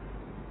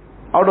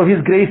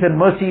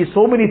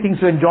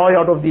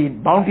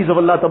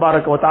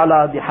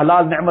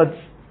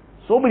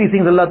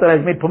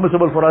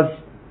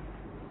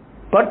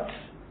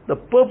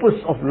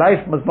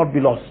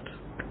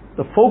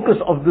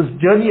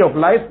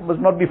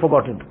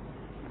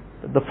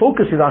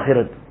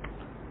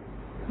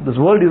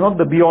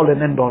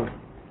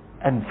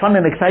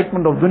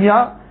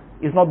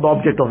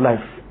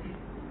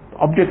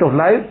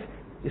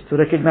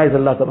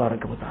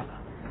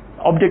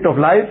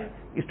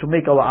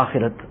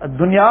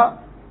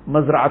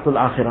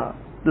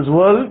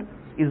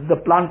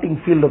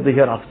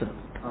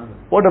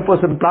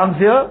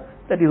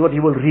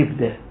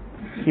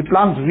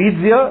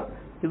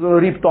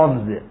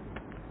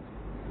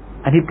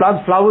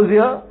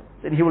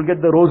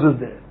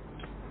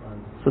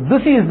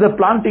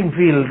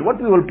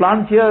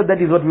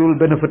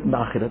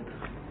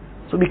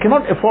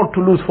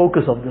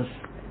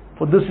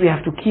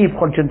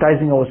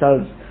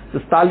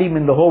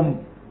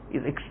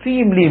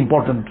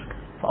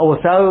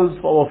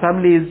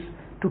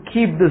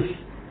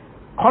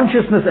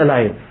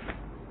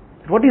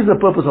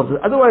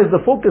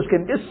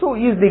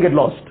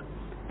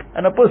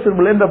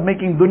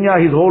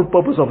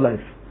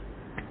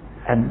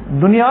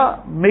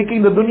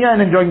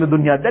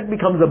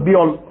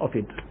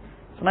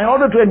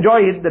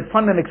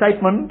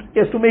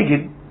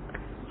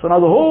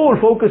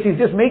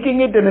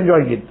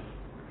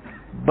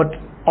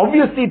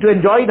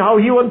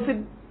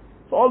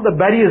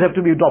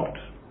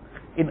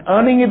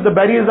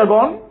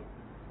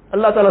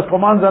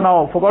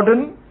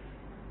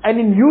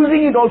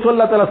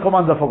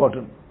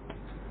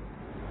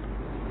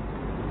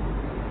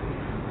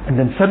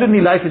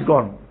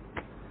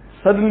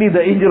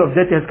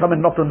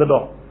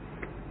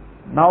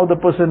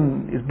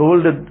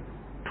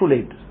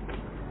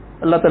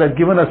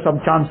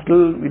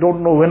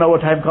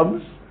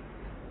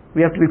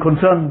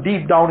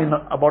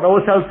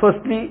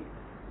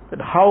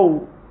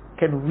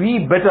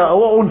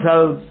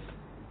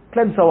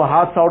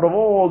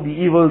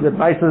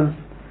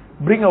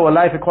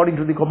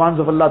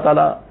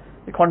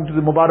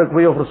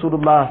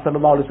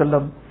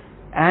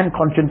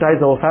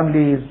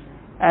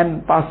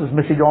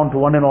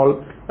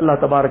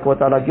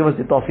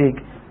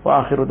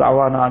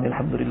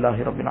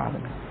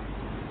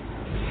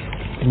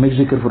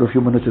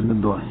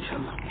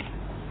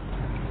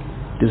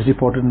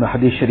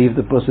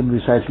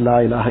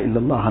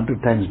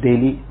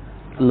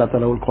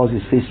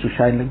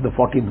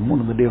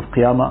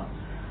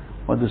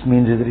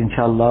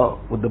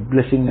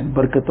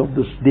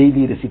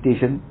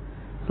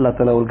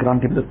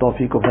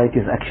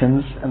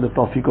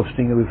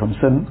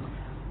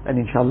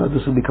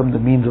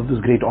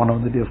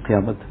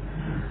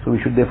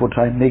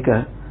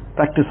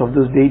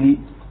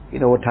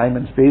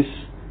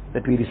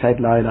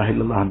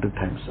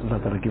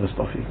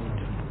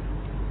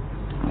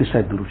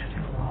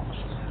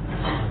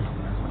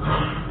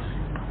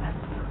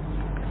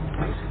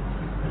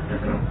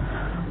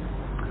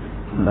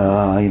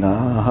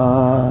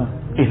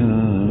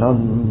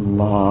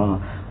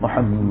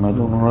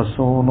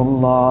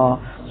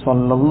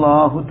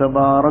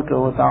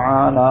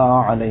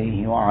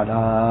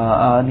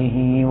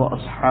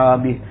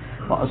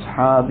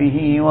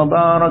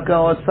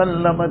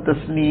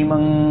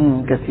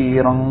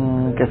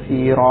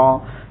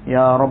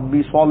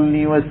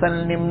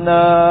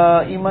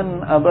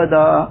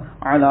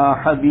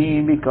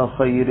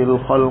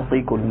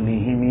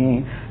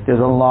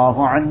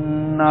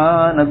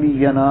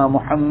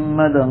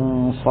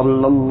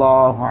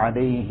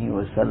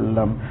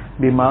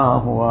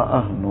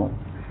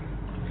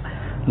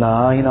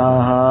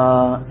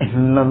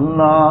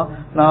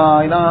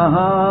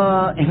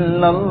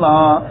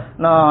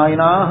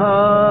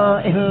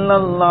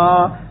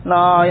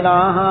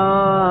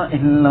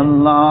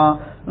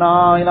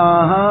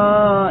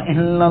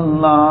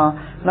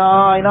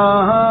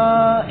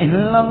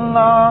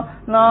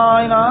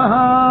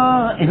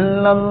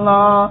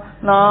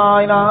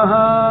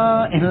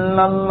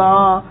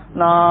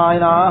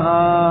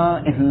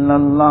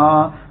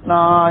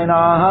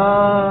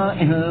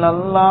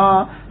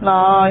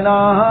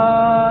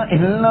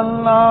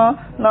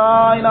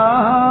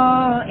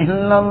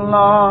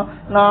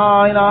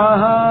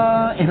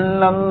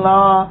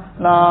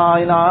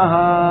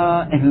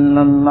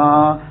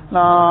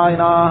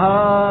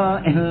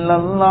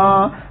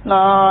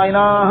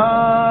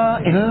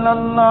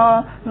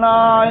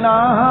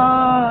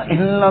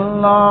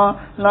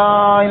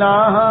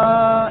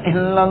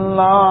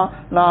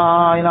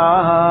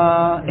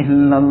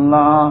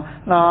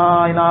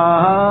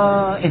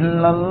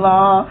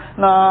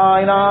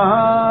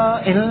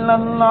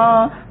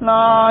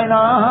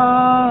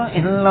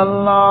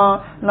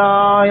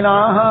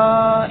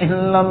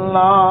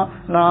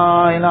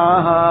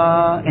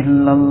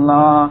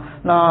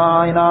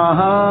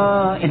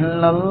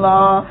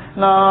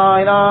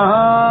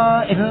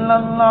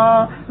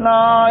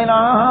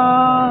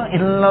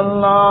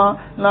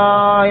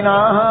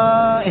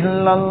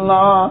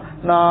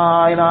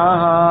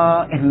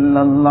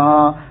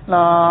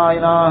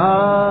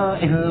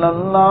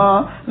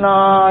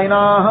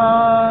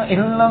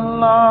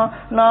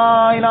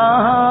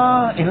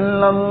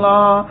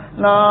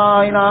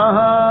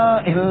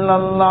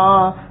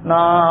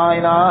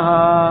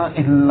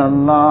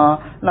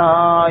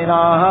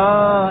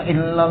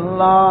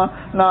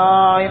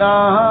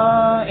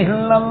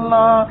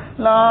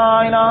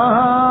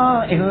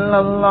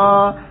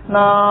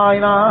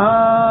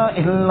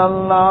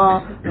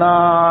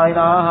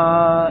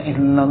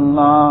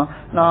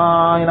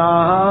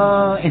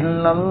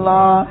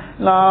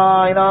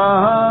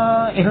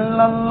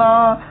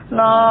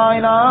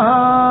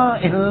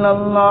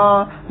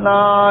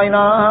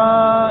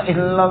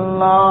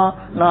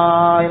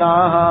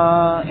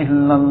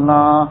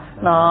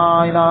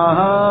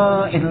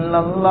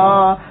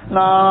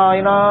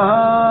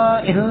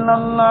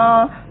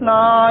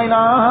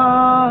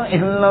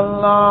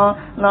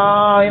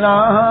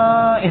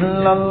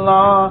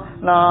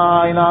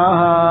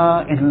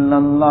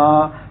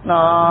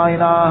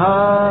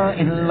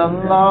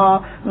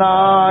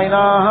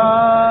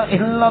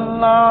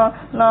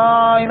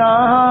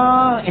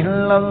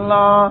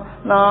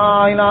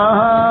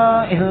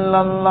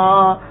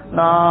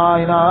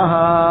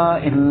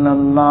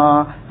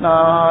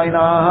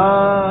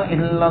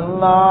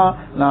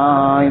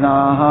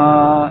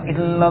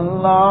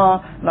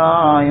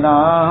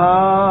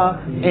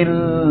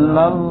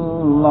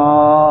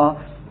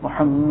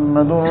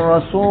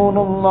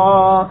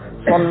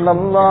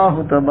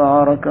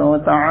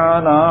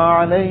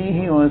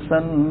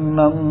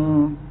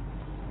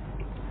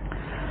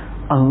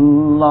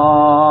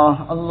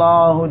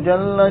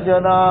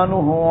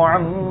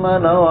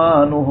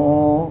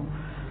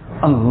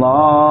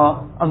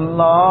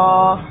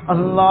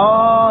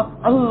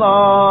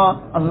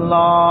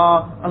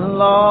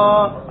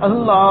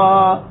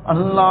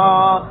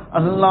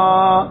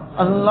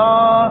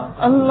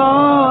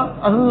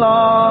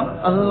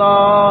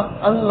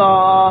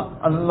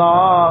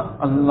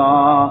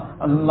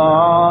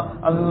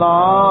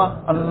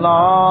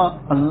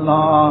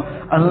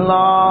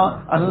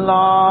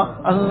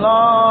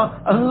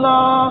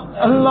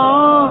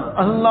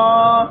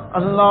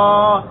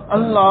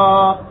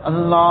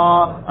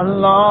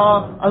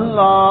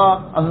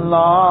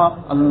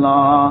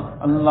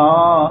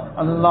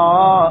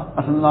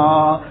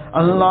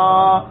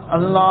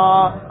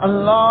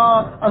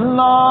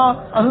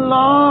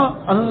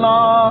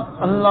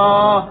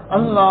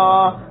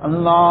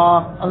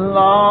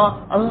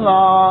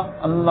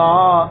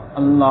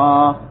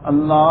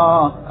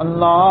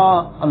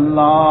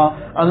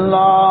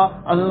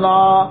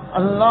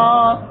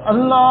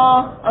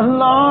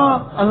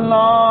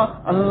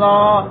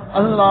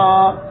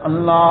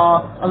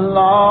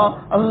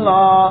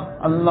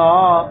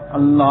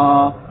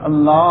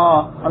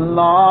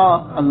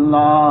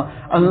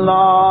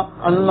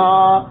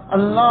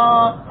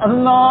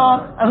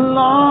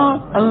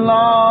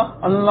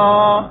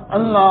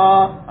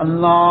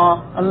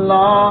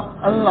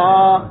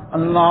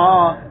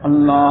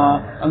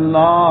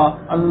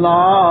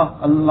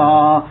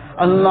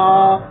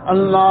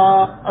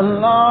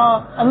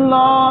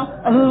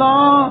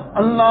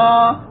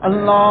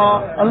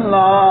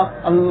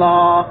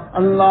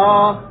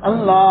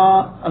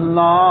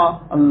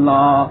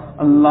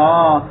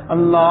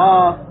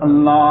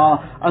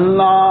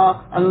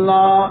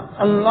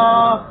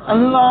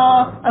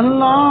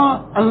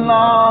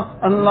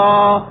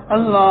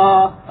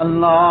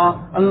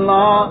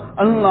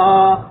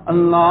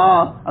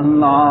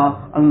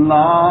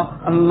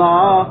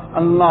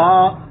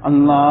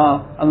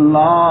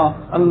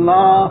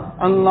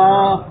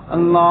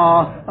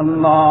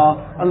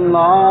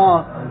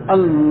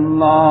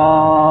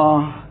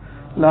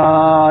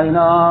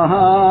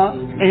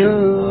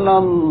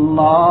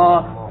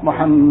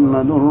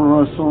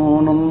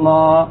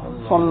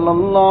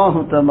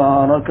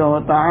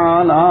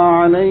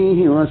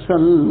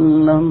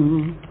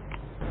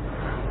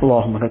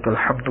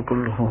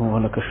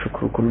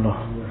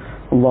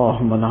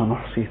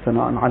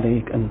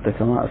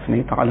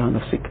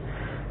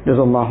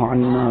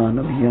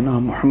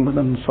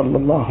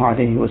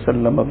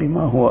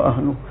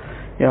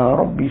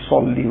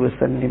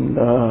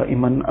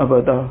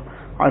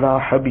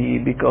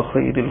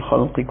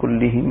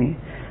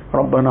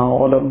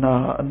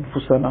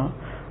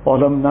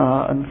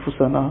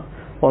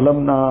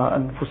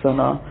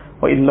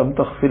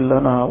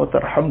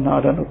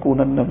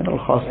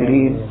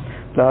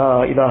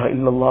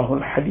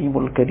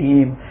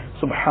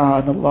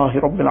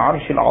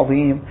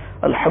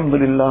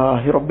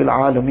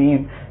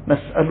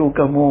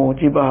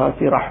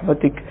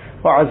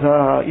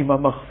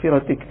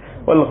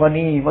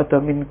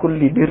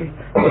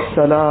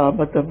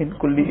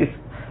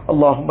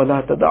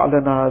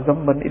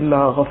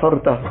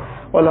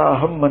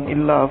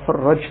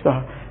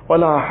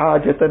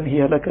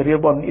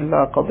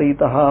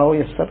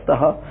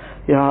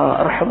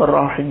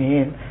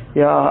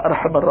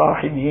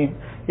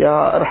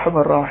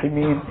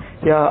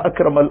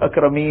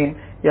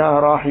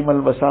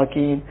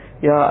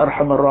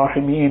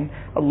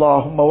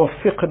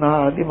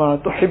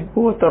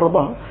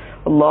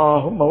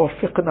اللهم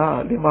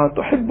وفقنا لما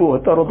تحب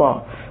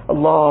وترضى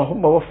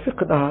اللهم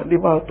وفقنا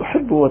لما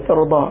تحب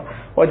وترضى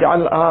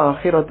واجعل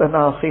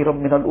آخرتنا خيرا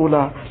من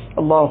الأولى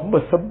اللهم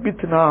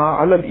ثبتنا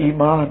على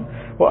الإيمان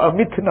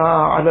وأمتنا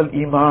على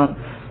الإيمان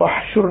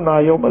واحشرنا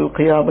يوم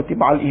القيامة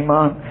مع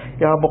الإيمان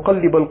يا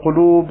مقلب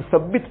القلوب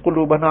ثبت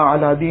قلوبنا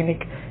على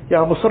دينك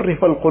يا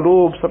مصرف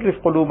القلوب صرف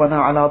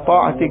قلوبنا على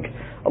طاعتك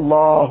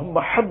اللهم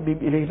حبب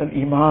إلينا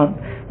الإيمان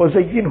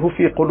وزينه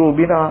في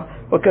قلوبنا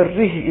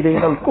وكره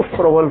إلينا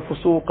الكفر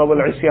والفسوق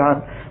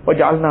والعصيان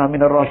واجعلنا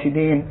من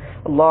الراشدين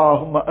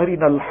اللهم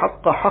أرنا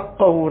الحق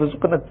حقا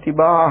وارزقنا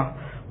اتباعه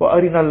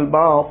وأرنا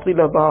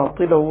الباطل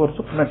باطلا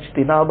وارزقنا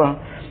اجتنابه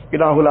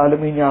Ilahul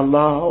Alameen, Ya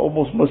Allah, O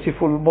most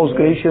merciful, most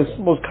gracious,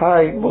 most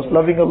kind, most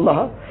loving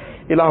Allah.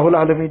 Ilahul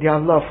Alameen, Ya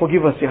Allah,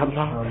 forgive us, Ya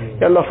Allah.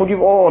 Ya Allah, forgive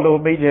all our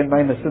major and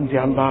minor sins,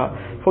 Ya Allah.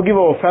 Forgive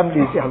our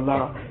families, Ya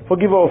Allah.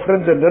 Forgive our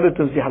friends and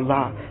relatives, Ya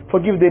Allah.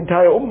 Forgive the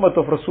entire ummah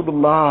of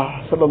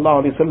Rasulullah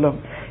sallallahu alaihi wasallam.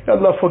 Ya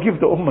Allah, forgive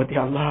the ummah,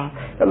 Ya Allah.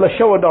 Ya Allah,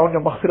 shower down your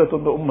maghfirat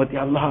on the ummah,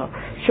 Ya Allah.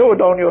 Shower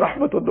down your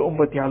rahmat on the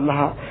ummah, Ya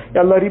Allah.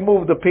 Ya Allah,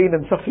 remove the pain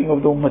and suffering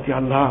of the ummah, Ya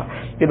Allah.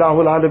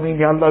 Ilahul Alameen,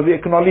 Ya Allah, we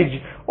acknowledge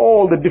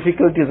all the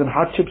difficulties and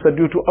hardships are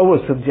due to our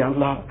sins, Ya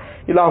Allah.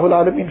 Ilahul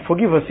Alameen,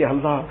 forgive us, Ya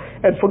Allah,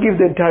 and forgive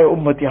the entire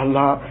ummah, Ya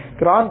Allah.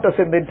 Grant us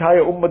and the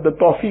entire ummah the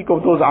tawfiq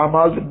of those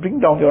amal that bring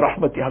down your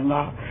rahmat, Ya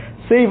Allah.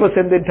 Save us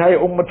and the entire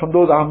ummah from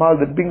those amal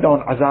that bring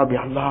down azab,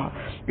 Ya Allah.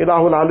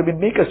 Ilahul Alameen,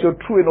 make us your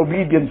true and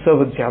obedient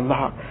servants, Ya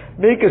Allah.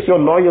 Make us your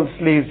loyal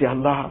slaves, Ya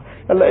Allah.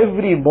 Allah,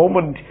 every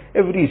moment,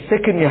 every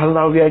second, Ya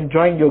Allah, we are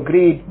enjoying your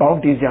great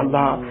bounties, Ya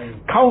Allah.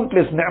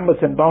 Countless ni'mats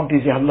and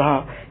bounties, Ya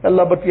Allah. Ya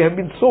Allah, but we have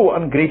been so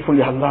ungrateful,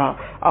 Ya Allah.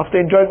 After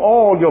enjoying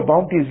all your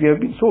bounties, we have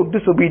been so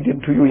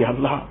disobedient to you, Ya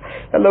Allah.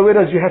 Ya Allah,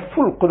 whereas you had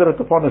full qudrat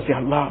upon us, Ya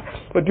Allah.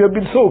 But you have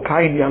been so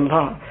kind, Ya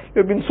Allah.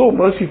 You have been so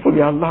merciful,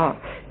 Ya Allah.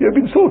 You have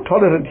been so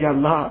tolerant, Ya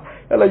Allah.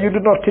 Ya Allah, you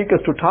did not take us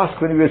to task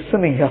when we were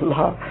sinning, Ya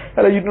Allah.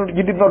 Ya Allah,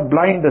 you did not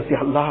blind us, Ya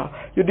Allah.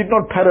 You did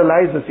not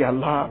paralyze us, Ya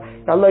Allah.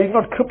 Ya Allah, you did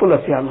not cripple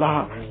us, Ya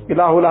Allah.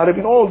 Ilahul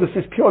Alameen, all this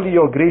is purely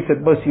your grace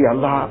and mercy, Ya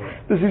Allah.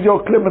 This is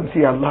your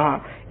clemency, Ya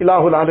Allah.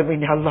 Ilahul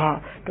Alameen, Ya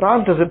Allah.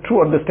 Grant us a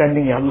true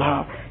understanding, Ya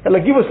Allah. Ya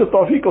Allah, give us a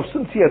tawfiq of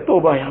sincere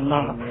tawbah, Ya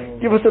Allah.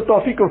 Give us a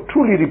tawfiq of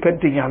truly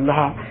repenting, Ya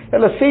Allah. Ya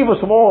Allah, save us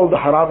from all the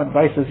haram and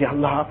vices, Ya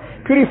Allah.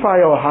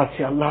 Purify our hearts,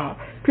 Ya Allah.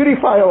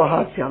 Purify our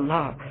hearts, Ya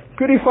Allah.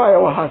 Purify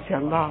our hearts, Ya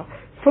Allah.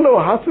 Fill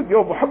our hearts with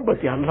your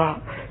muhabbat, Ya Allah.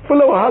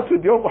 Fill our hearts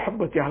with your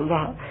muhabbat, Ya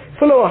Allah.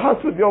 Fill our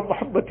hearts with your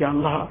muhabbat, Ya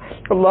Allah.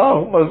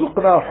 Allahumma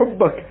zuqna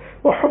hubbak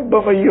wa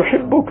hubba man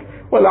yuhibbuk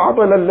wal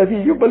amal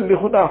alladhi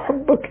yuballighuna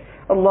hubbak.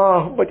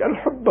 اللهم اجعل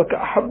حبك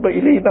أحب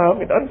إلينا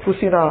من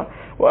أنفسنا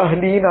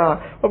وأهلينا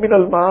ومن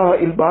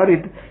الماء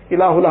البارد.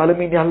 Ilahul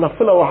Alameen, Ya Allah,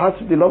 fill our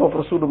hearts with the love of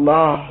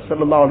Rasulullah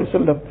sallallahu alaihi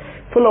wasallam.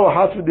 Fill our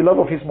hearts with the love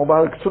of His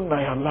Mubarak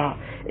Sunnah, Ya Allah.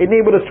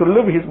 Enable us to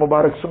live His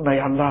Mubarak Sunnah,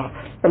 Ya Allah.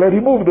 Allah,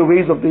 remove the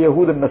ways of the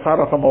Yahud and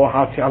Nasara from our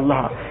hearts, Ya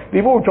Allah.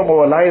 Remove it from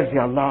our lives,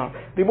 Ya Allah.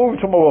 Remove it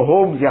from our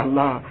homes, Ya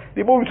Allah.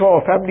 Remove it from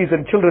our families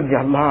and children,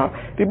 Ya Allah.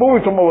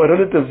 Remove it from our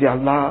relatives, Ya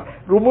Allah.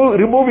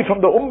 Remove it from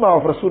the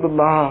ummah of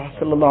Rasulullah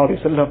sallallahu alaihi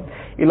wasallam.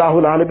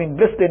 Ilahul Alameen,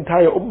 bless the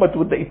entire ummah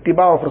with the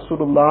ittiba of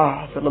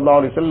Rasulullah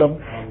sallallahu alaihi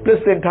wasallam.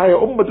 Bless the entire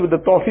ummah with the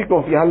tawfiq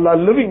of, Ya Allah,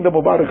 living the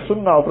Mubarak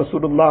Sunnah of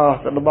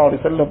Rasulullah sallallahu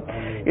alaihi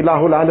wasallam.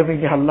 Ilahul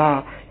Alameen, Ya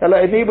Allah. Ya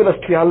Allah, enable us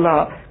to, Ya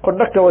Allah,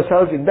 conduct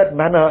ourselves in that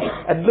manner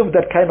and live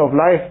that kind of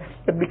life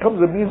that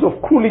becomes a means of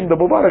cooling the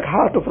Mubarak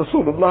heart of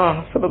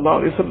Rasulullah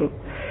sallallahu alaihi wasallam.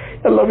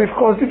 Ya Allah, we've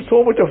caused him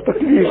so much of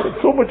taklif and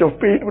so much of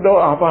pain with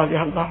our amal,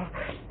 Ya Allah.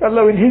 Ya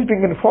Allah, when he's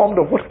being informed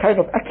of what kind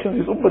of actions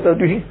his ummah are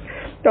doing,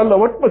 Ya Allah,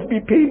 what must be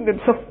pain that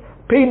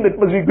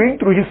must be going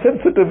through his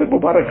sensitive and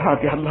Mubarak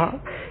heart, Ya Allah.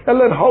 Ya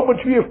Allah, and how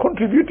much we have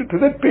contributed to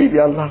that pain,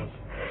 Ya Allah.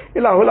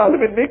 Ilahul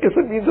Alameen, make us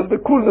a means of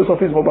the coolness of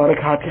his Mubarak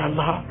heart, Ya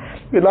Allah.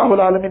 Ilahul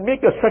Alameen,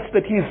 make us such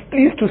that he is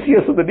pleased to see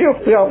us on the day of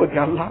Qiyamah,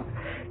 Ya Allah.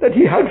 That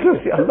he hugs us,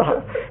 Ya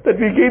Allah. That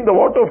we gain the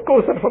water of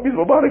Kawthar from his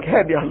Mubarak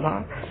hand, Ya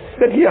Allah.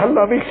 That he,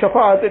 Allah, makes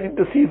shafaat and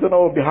intercedes on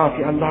our behalf,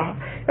 Ya Allah.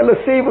 Allah,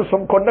 save us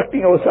from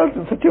conducting ourselves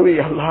in such a way,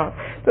 Ya Allah,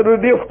 that on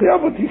the day of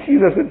Qiyamah he sees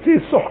us and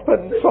says,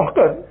 Sohkan,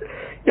 Sohkan,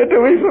 get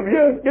away from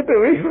here, get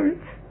away from here.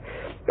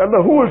 Ya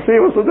Allah, who will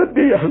save us on that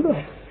day, Ya Allah?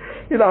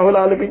 Ilahul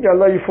Alameen, Ya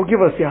Allah, you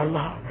forgive us, Ya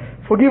Allah.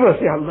 Forgive us,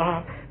 Ya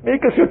Allah.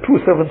 Make us your true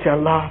servants, Ya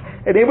Allah.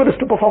 Enable us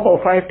to perform our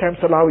 5 times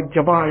salah with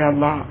jama'ah, Ya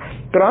Allah.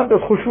 Grant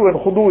us khushu and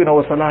khudu in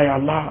our salah, Ya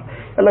Allah.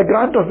 Allah,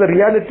 grant us the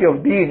reality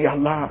of deen, Ya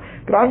Allah.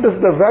 Grant us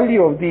the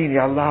value of deen,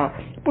 Ya Allah.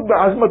 Put the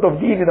azmat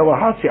of deen in our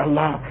hearts, Ya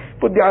Allah.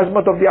 Put the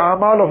azmat of the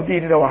amal of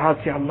deen in our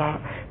hearts, Ya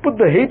Allah. Put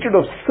the hatred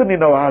of sin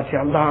in our hearts,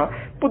 Ya Allah.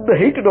 Put the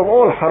hatred of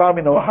all haram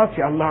in our hearts,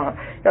 Ya Allah.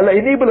 Ya Allah,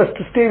 enable us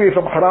to stay away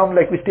from haram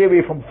like we stay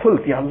away from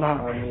filth, Ya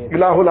Allah.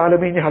 Ilahul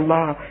Alameen, Ya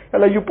Allah. Ya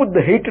Allah, you put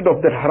the hatred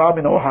of that haram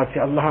in our hearts,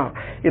 Ya Allah.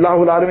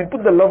 Ilahul Alameen,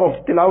 put the love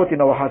of tilawat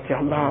in our hearts,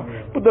 Ya Allah.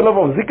 Put the love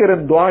of zikr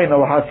and dua in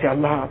our hearts, Ya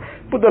Allah.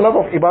 Put the love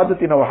of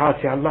ibadat in our hearts,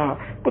 Ya Allah.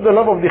 Put the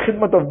love of the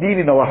khidmat of deen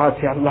in our hearts,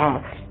 Ya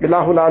Allah.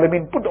 Ilahul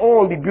Alameen, put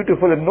all the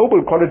beautiful and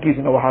noble qualities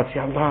in our hearts,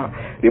 Ya Allah.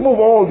 Remove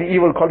all the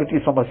evil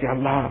qualities from us, Ya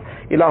Allah.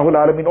 Ilahul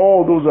Alameen,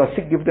 all those who are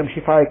sick, give them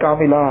shifa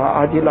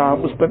kamila, ajila,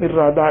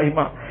 mustamirra,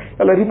 daima.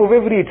 Allah, remove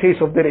every trace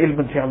of their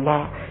ailments, Ya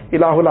Allah.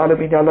 Ilahul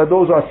Alameen, Ya Allah,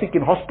 those who are sick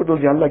in hospitals,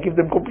 Ya Allah, give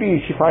them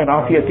complete shifa and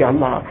afiyat, Ya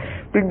Allah.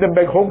 Bring them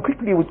back home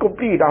quickly with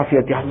complete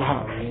afiyat, Ya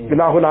Allah.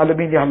 Ilahul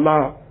Alameen, Ya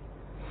Allah.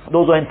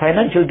 Those who are in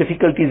financial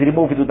difficulties,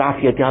 remove it with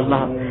afiyat, Ya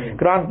Allah.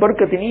 Grant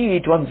barakat in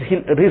each one's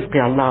rizq,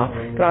 Ya Allah.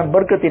 Grant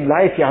barakat in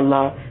life, Ya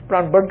Allah.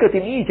 Grant barakat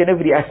in each and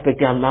every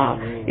aspect, Ya Allah.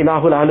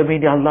 Ilahul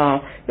Alameen, Ya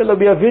Allah. Ya Allah,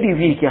 we are very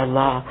weak, Ya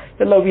Allah.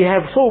 Ya Allah, we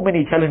have so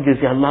many challenges,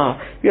 Ya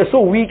Allah. We are so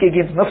weak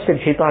against nafs and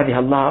shaitan, Ya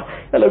Allah.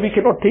 Ya Allah, we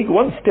cannot take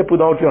one step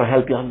without your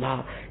help, Ya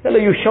Allah. Ya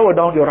Allah, you shower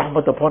down your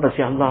rahmat upon us,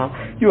 Ya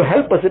Allah. You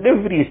help us in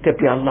every step,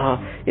 Ya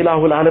Allah.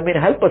 Ilahul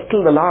Alameen, help us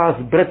till the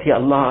last breath, Ya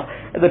Allah.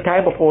 At the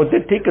time of our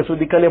death, take us with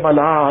the kalima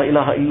La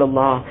ilaha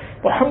illallah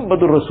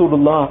Muhammadur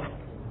Rasulullah.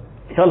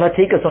 Ya Allah,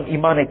 take us on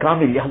Iman and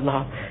Kamil, Ya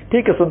Allah.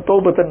 Take us on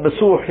Tawbah and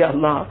Nasuh, Ya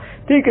Allah.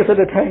 Take us at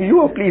a time you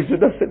are pleased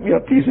with us and we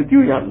are pleased with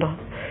you, Ya Allah.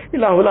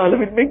 Ilahul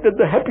Alameen, make that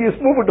the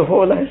happiest moment of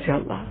our lives, Ya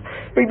Allah.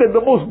 Make that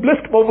the most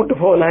blessed moment of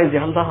our lives,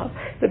 Ya Allah.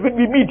 That when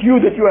we meet you,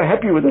 that you are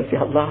happy with us,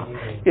 Ya Allah.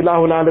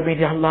 Ilahul Alameen,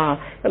 Ya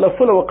Allah. Ya Allah,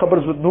 fill our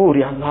qabrs with noor,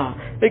 Ya Allah.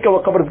 Make our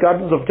qabrs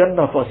gardens of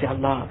Jannah for us, Ya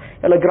Allah.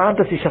 Ya Allah, grant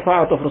us the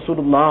shafa'at of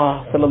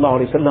Rasulullah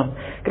sallallahu alayhi wa sallam.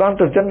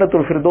 Grant us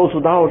Jannatul Firdaus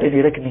without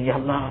any reckoning,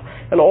 Ya Allah.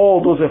 Ya Allah,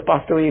 all those who have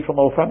passed away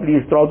from our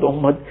families throughout the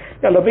ummah,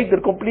 Ya Allah, make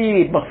their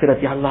complete maghfirat,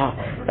 Ya Allah.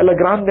 Ya Allah,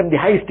 grant them the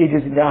high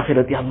stages in the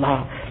akhirat, Ya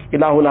Allah.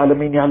 Ilahul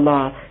Alameen, Ya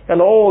Allah. Ya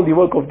Allah, all the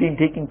work of deen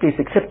taking place,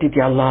 accept it,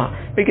 Ya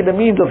Allah. Make it the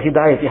means of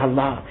hidayat, Ya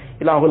Allah.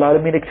 Ilahul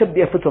Alameen, accept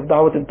the efforts of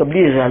Dawat and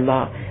Tabligh, Ya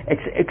Allah.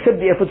 Accept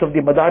the efforts of the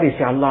Madaris,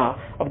 Ya Allah.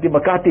 Of the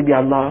Makatib, Ya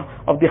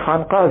Allah. Of the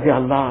Khanqahs, Ya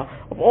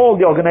Allah. Of all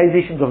the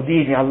organizations of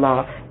deen, Ya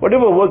Allah.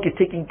 Whatever work is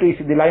taking place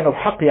in the line of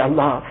haqq, Ya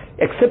Allah.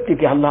 Accept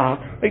it, Ya Allah.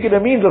 Make it a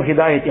means of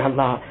hidayat, Ya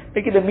Allah.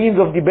 Make it a means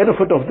of the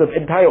benefit of the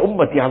entire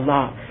ummah, Ya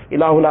Allah.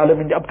 Ilahul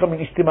Alameen, the upcoming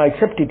Ijtima,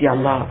 accept it, Ya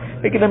Allah.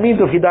 Make it a means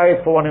of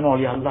hidayat for one and all,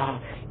 Ya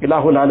Allah.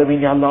 Ilahul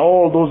Alameen, Ya Allah,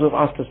 all those who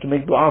have asked us to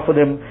make dua for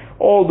them,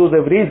 all those who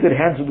have raised their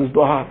hands to this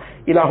dua,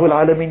 Ilahul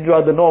Alameen, you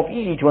are the know of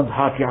each one's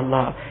heart, Ya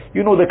Allah.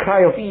 You know the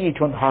cry of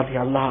each one's heart,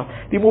 Ya Allah.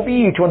 Remove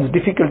each one's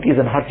difficulties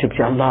and hardships,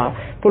 Ya Allah.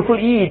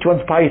 Fulfill each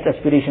one's pious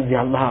aspirations,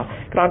 Ya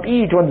Allah. Grant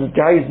each one's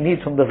jaiz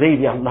needs from the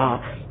grave, Ya Allah.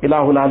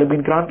 Ilahul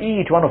Alameen, grant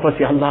each one of us,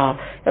 Ya Allah.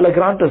 Ya Allah,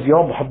 grant us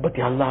your muhabbat,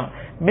 Ya Allah.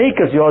 Make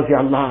us yours, Ya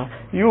Allah.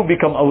 You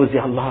become ours,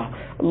 Ya Allah.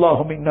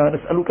 اللهم إنا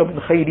نسألك من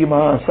خير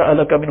ما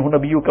سألك منه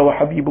نبيك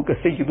وحبيبك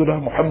سيدنا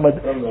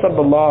محمد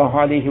صلى الله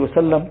عليه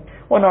وسلم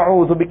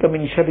ونعوذ بك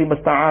من شر ما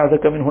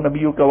استعاذك منه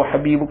نبيك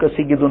وحبيبك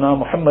سيدنا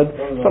محمد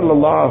صلى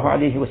الله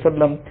عليه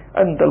وسلم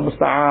أنت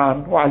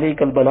المستعان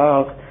وعليك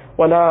البلاغ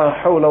ولا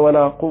حول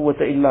ولا قوة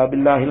إلا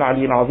بالله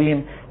العلي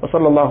العظيم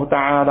وصلى الله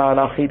تعالى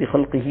على خير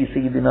خلقه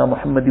سيدنا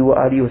محمد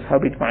وآله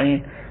وصحبه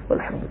أجمعين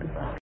والحمد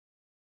لله.